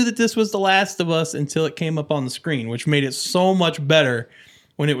 Nobody knew that this was The Last of Us until it came up on the screen, which made it so much better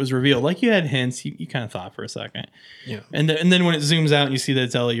when it was revealed. Like you had hints, you kind of thought for a second. Yeah. And then when it zooms out and you see that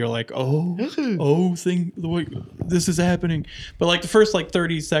it's Ellie, you're like, this is happening. But like the first like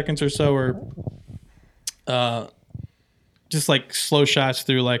 30 seconds or so are just like slow shots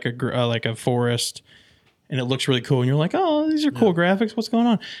through like a forest. And it looks really cool. And you're like, oh, these are cool graphics. What's going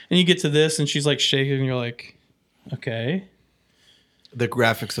on? And you get to this and she's like shaking and you're like, okay. The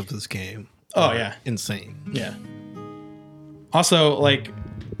graphics of this game. Oh, are yeah. insane. Yeah. Also, like,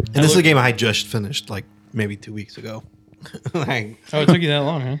 And this is a game I just finished like maybe 2 weeks ago. Like, oh, it took you that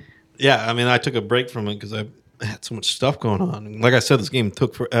long, huh? yeah, I mean, I took a break from it because I had so much stuff going on. And like I said, this game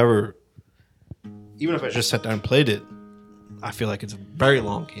took forever. Even if I just sat down and played it, I feel like it's a very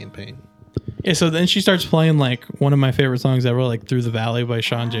long campaign. Yeah, so then she starts playing like one of my favorite songs ever, like Through the Valley by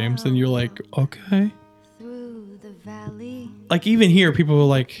Sean James. And you're like, okay. Through the valley. like even here, people were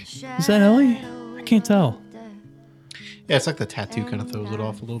like, "Is that Ellie?" I can't tell. Yeah, it's like the tattoo kind of throws it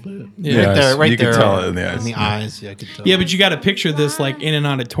off a little bit. Yeah. Right there, right you there. can tell it in the eyes. In the eyes, yeah, I could tell. Yeah, but you got to picture this like in an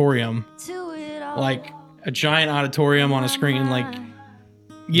auditorium, like a giant auditorium on a screen. Like,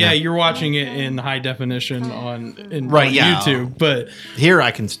 yeah, you're watching it in high definition on YouTube, but here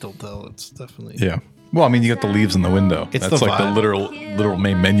I can still tell it's definitely Yeah. Well, I mean, you got the leaves in the window. It's That's the like the vibe. literal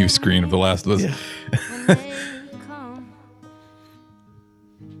main menu screen of The Last of Us.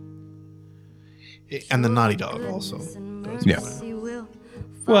 And the Naughty Dog also. Yeah.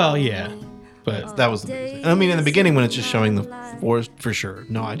 well, yeah, but That was the biggest thing. I mean, in the beginning when it's just showing the forest, for sure,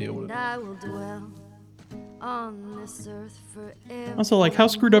 no idea what it is. also like, how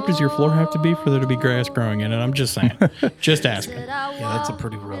screwed up does your floor have to be for there to be grass growing in it? I'm just saying, just asking. Yeah, that's a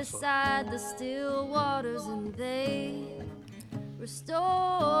pretty rough.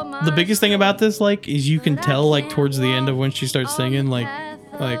 The biggest thing about this, like, is you can tell, like, towards the end of when she starts singing, like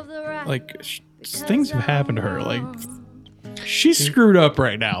things have happened to her. Like, she's screwed up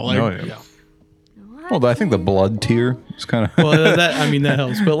right now. Like, Oh, yeah. Well, I think the blood tear is kind of. well, that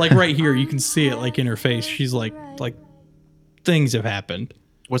helps. But like right here, you can see it, like in her face. She's like things have happened.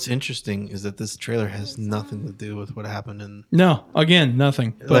 What's interesting is that this trailer has nothing to do with what happened in. No, again,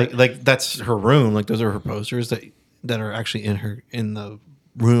 nothing. But Like that's her room. Like those are her posters that are actually in the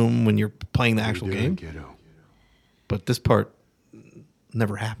room when you're playing the actual game. But this part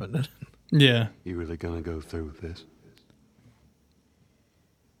never happened. yeah, You really gonna go through with this?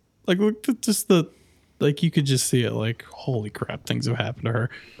 like look at just the, like you could just see it. Like, holy crap, things have happened to her.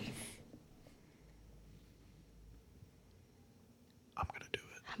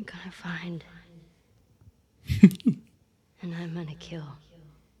 I'm gonna find. And I'm gonna kill.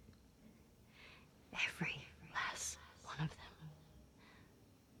 Every last one of them.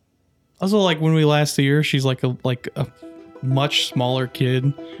 Also, like when we last see her, she's like a much smaller kid.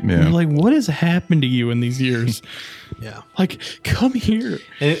 Yeah. And you're like, what has happened to you in these years? Yeah. Like, come here.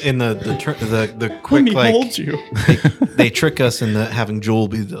 In the quick Let me like hold you. they trick us into having Joel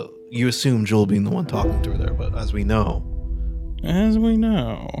be you assume Joel being the one talking to her there, but as we know,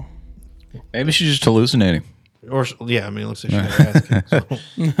 Maybe she's just hallucinating. or yeah, I mean, it looks like she's asking. So.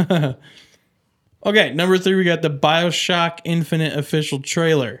 Okay, number 3, we got the BioShock Infinite official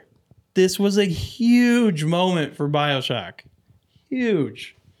trailer. This was a huge moment for BioShock.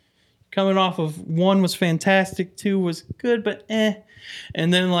 Huge. Coming off of 1 was fantastic, 2 was good, but eh.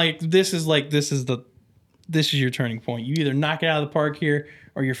 And then this is your turning point. You either knock it out of the park here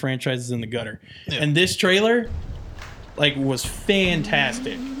or your franchise is in the gutter. Yeah. And this trailer was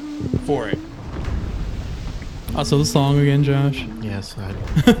fantastic for it. Also, the song again, Josh. Yes, I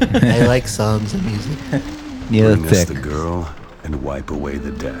like songs and music. Yeah, Bring us the girl and wipe away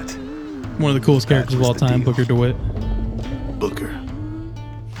the debt. One of the coolest characters of all time, Booker DeWitt. Booker.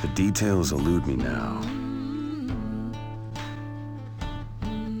 The details elude me now.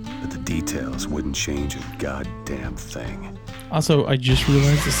 But the details wouldn't change a goddamn thing. Also, I just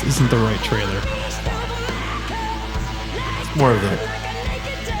realized this isn't the right trailer. It's more of the...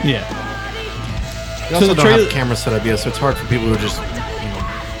 Yeah. We also don't have camera set up yet, so it's hard for people who are just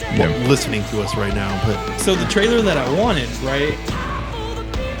listening to us right now. But so the trailer that I wanted, right?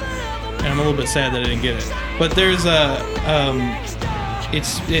 And I'm a little bit sad that I didn't get it. But there's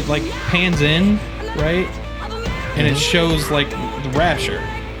it like pans in, right? And it shows like the Rapture.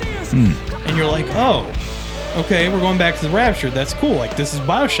 And you're like, oh, okay, we're going back to the Rapture. That's cool. Like, this is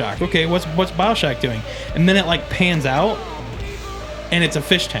BioShock. Okay, what's BioShock doing? And then it like pans out, and it's a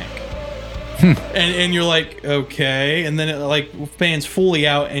fish tank. and you're like, okay. And then it like pans fully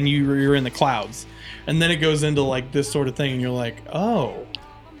out, and you're in the clouds. And then it goes into like this sort of thing, and you're like, oh,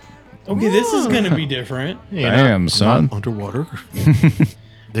 okay, this is gonna be different. Damn, son. Not underwater.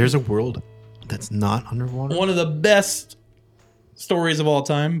 There's a world that's not underwater. One of the best stories of all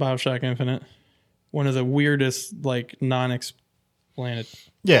time, BioShock Infinite. One of the weirdest, like, non-explanatory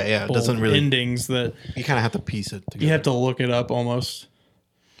it doesn't really endings that you kind of have to piece it together. You have to look it up almost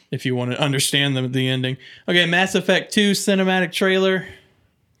if you want to understand the ending. Okay, Mass Effect 2 cinematic trailer,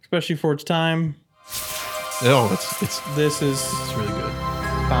 especially for its time. Oh, it's really good.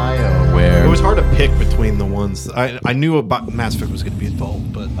 BioWare. It was hard to pick between the ones. I knew about Mass Effect was going to be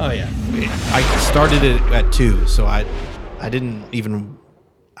involved, but oh yeah, I started it at 2, so I don't even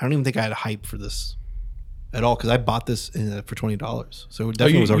think I had hype for this at all because I bought this for $20, so it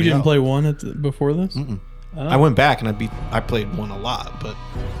definitely was already you didn't out. play 1 before this? Mm-mm. Oh. I went back and I played 1 a lot, but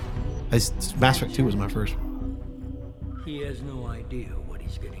Mass Effect 2 was my first one. He has no idea what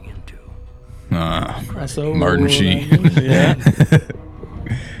he's getting into. Martin Sheen. Yeah.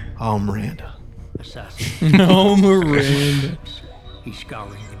 Oh, Miranda. assassin. No, Miranda. He's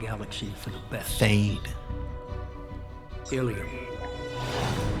scouring the galaxy for the best. Thane. Ilium.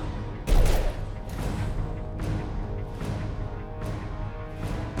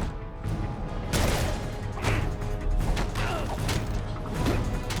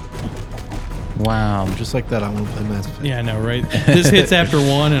 Wow. Just like that, I want to play Mass Effect. Yeah, I know, right? This hits after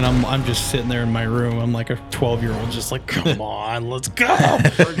 1, and I'm just sitting there in my room. I'm like a 12-year-old, just like, come on, let's go.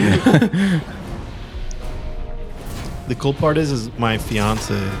 The cool part is my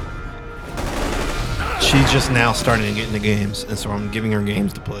fiance. She's just now starting to get into games, and so I'm giving her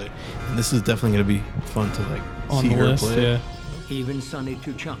games to play. And this is definitely going to be fun to like On see the her list, play. yeah. Even Sonny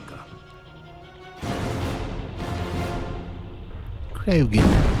Tuchanka.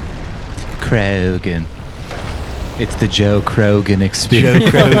 Krogan. It's the Joe Krogan experience.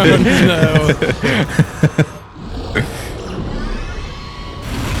 Joe Krogan.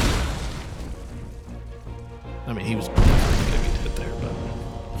 I mean, he was going to be dead there,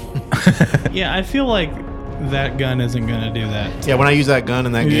 but Yeah, I feel like that gun isn't going to do that. yeah, when I use that gun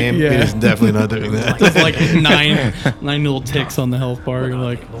in that game, Yeah. it is definitely not doing that. There's like nine little ticks on the health bar. You're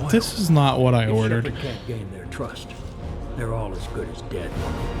like, this is not what I ordered. Shepard can't gain their trust. They're all as good as dead.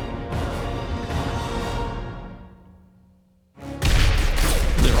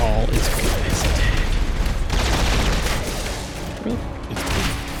 They're all as good as dead. Really?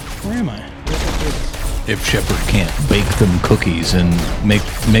 Where am I? If Shepard can't bake them cookies and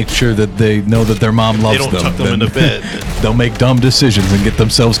make sure that they know that their mom loves don't them, tuck them then into bed. they'll make dumb decisions and get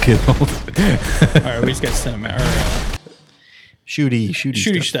themselves killed. All right, we just got cinema or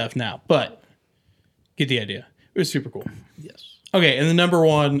shooty stuff now, but get the idea. It was super cool. Yes. Okay, and the number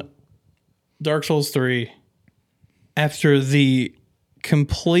 1, Dark Souls 3. After the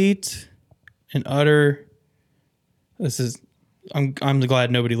complete and utter, I'm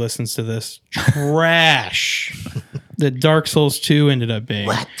glad nobody listens to this trash that Dark Souls 2 ended up being.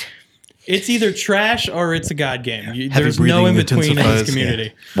 What? It's either trash or it's a god game. Heavy There's no breathing in between in this intensifies, community.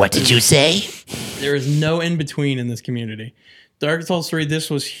 yeah. What did you say? There is no in between in this community. Dark Souls 3, this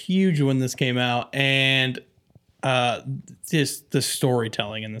was huge when this came out, and just the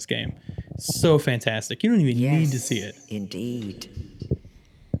storytelling in this game, so fantastic. You don't even need to see it. Indeed.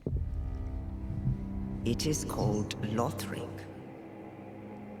 It is called Lothric,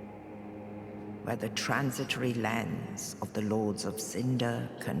 where the transitory lands of the Lords of Cinder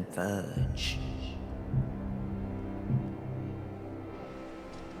converge.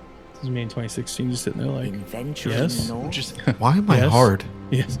 This is me in 2016, just sitting there like, Venturing yes. north, Why am I Yes. hard?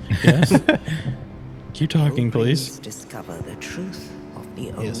 Yes. Yes. Keep talking, please. discover the truth of the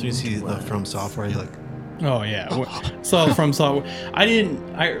Yeah, so you see the From Software, you're like, Oh yeah, so from software. They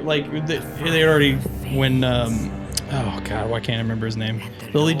already when oh god, why can't I remember his name?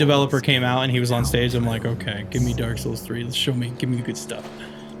 The lead developer came out and he was on stage. I'm like, okay, give me Dark Souls 3. Let's show me, give me the good stuff.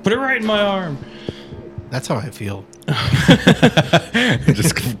 Put it right in my arm. that's how I feel.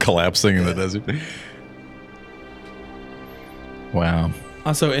 Just collapsing in the desert. Wow.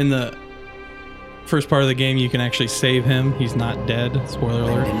 Also, in the first part of the game, you can actually save him. He's not dead. Spoiler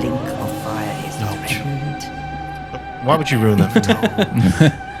alert. The link of fire is threatened. Why would you ruin that for me?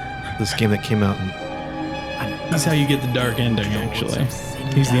 This game that came out in That's how you get the dark ending, actually.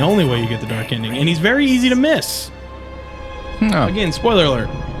 He's the only way you get the dark ending. And he's very easy to miss. Oh. Again, spoiler alert.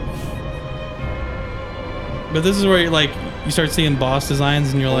 But this is where you start seeing boss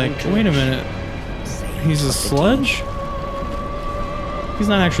designs and you're like, wait a minute. He's a sludge? He's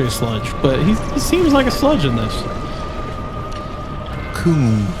not actually a sludge, but he seems like a sludge in this.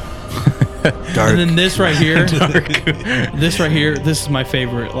 Coon. And then this right here, this is my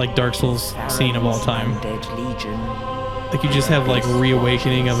favorite, Dark Souls scene of all time. Like you just have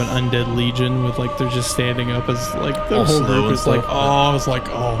reawakening of an undead legion with they're just standing up as the All whole slow group and is stuff.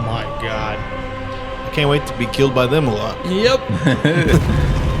 oh my god. I can't wait to be killed by them a lot. Yep.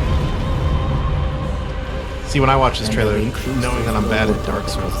 See, when I watch this trailer, knowing that I'm bad at Dark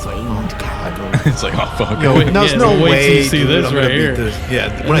Souls, it's like, oh god. It's like, oh fuck. No, there's no wait till way. you see dude, this I'm right gonna beat here. this. Yeah,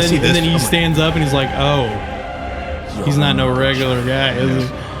 And when I then, see this, and then he I'm like, stands up and he's like, oh, he's not no regular guy, is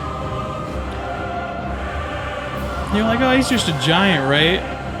he? You're like, oh, he's just a giant, right?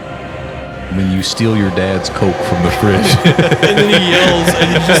 When you steal your dad's Coke from the fridge. And then he yells,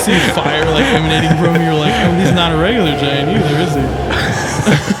 and you just see fire emanating from him. You're like, oh, he's not a regular giant either, is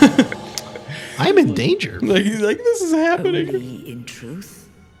he? I'm in danger. This is happening. Only in truth,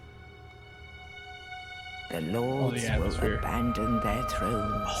 the Lords will abandon their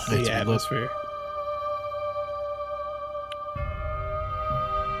thrones. The atmosphere.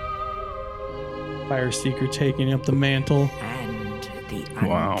 Fire Seeker taking up the mantle. And the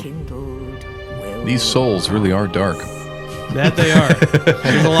Wow. unkindled will These souls really are dark. That they are.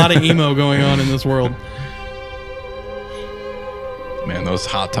 There's a lot of emo going on in this world. Man, those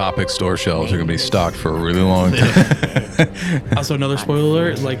Hot Topic store shelves are going to be stocked for a really long time. Also, another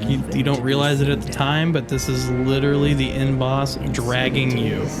spoiler alert, like you don't realize it at the time, but this is literally the end boss dragging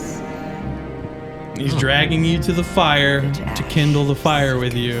you. He's dragging you to the fire to kindle the fire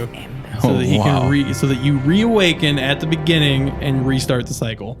with you, so that he can so that you reawaken at the beginning and restart the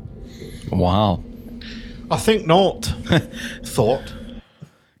cycle. Wow. I think not. Thought.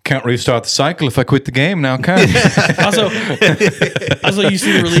 Can't restart the cycle if I quit the game now, can I? Also, you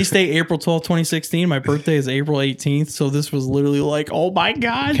see the release date, April 12th, 2016. My birthday is April 18th, so this was literally like, oh my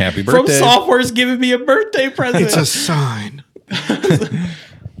God. Happy birthday. From Software's giving me a birthday present. It's a sign.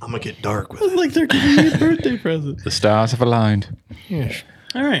 I'm going to get dark with it. Like they're giving me a birthday present. The stars have aligned. Yeah.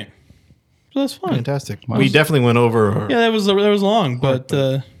 All right. So that's fun. Fantastic. We definitely went over. Yeah, that was long, but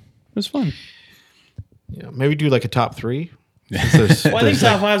it was fun. Yeah, maybe do like a top 3. Well, I think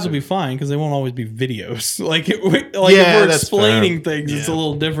top 5s will be fine because they won't always be videos. Like, if we're explaining things, it's a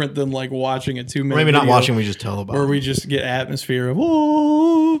little different than like watching a 2-minute. Maybe not watching, we just tell about. Or we just get atmosphere of the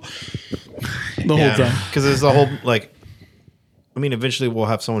whole time. Because there's the whole like. I mean, eventually we'll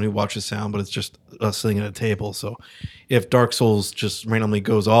have someone who watches sound, but it's just us sitting at a table. So if Dark Souls just randomly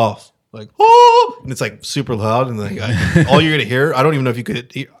goes off, like and it's like super loud, and like all you're gonna hear, I don't even know if you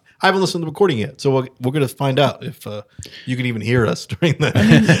could. I haven't listened to the recording yet, so we're going to find out if you can even hear us during that.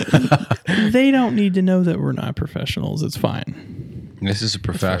 I mean, they don't need to know that we're not professionals. It's fine. This is a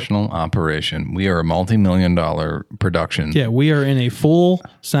professional operation. We are a multi-million-dollar production. Yeah, we are in a full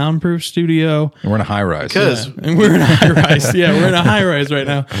soundproof studio. And we're in a high-rise. And we're in a high-rise. Yeah, we're in a high-rise right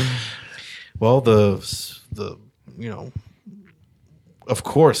now. Well, the of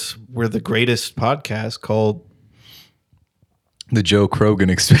course, we're the greatest podcast called The Joe Krogan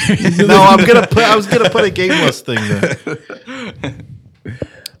Experience. No, I was gonna put a Game Lust thing there.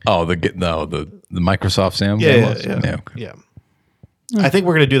 Oh, the Microsoft Sam. Yeah. I think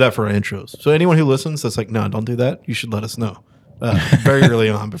we're gonna do that for our intros. So anyone who listens that's like, no, don't do that. You should let us know very early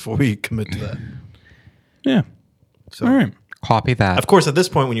on before we commit to that. Yeah. So, all right. Copy that. Of course, at this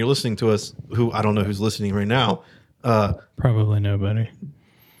point, when you're listening to us, who I don't know who's listening right now, probably nobody.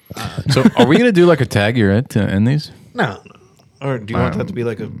 So, are we gonna do like a tag you're at to end these? No. Or do you want that to be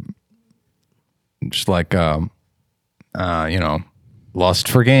like a... Just like, lust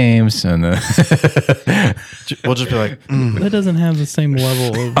for games. And we'll just be like... That doesn't have the same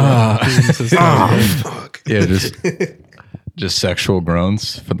level of... fuck. Yeah, just sexual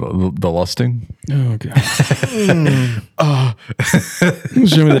groans for the lusting. Oh, God.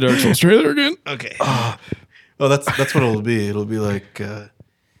 Show me the Dark Souls trailer again. Okay. Oh, that's what it'll be. It'll be like...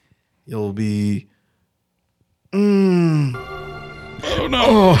 it'll be... Oh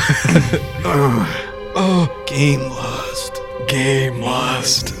no! Game Lust. Game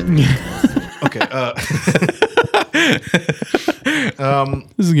Lust. Okay.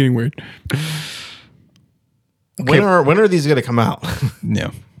 This is getting weird. When are these going to come out?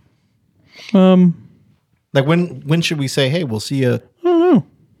 Yeah. Like when should we say, hey, we'll see you? I don't know.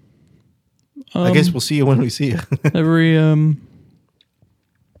 I guess we'll see you when we see you. Every I don't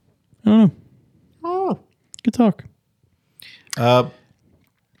know. Oh, good talk. All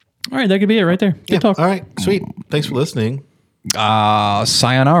right, that could be it right there. Good talk. All right, sweet. Thanks for listening.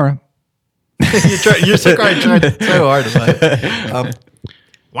 Sayonara. You're so trying so hard to play.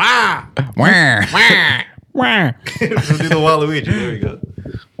 Wah! Wah! Wah! We'll do the Waluigi. There we go.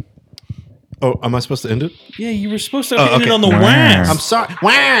 Oh, am I supposed to end it? Yeah, you were supposed to end it on the wah. I'm sorry.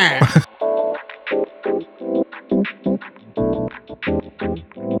 Wah!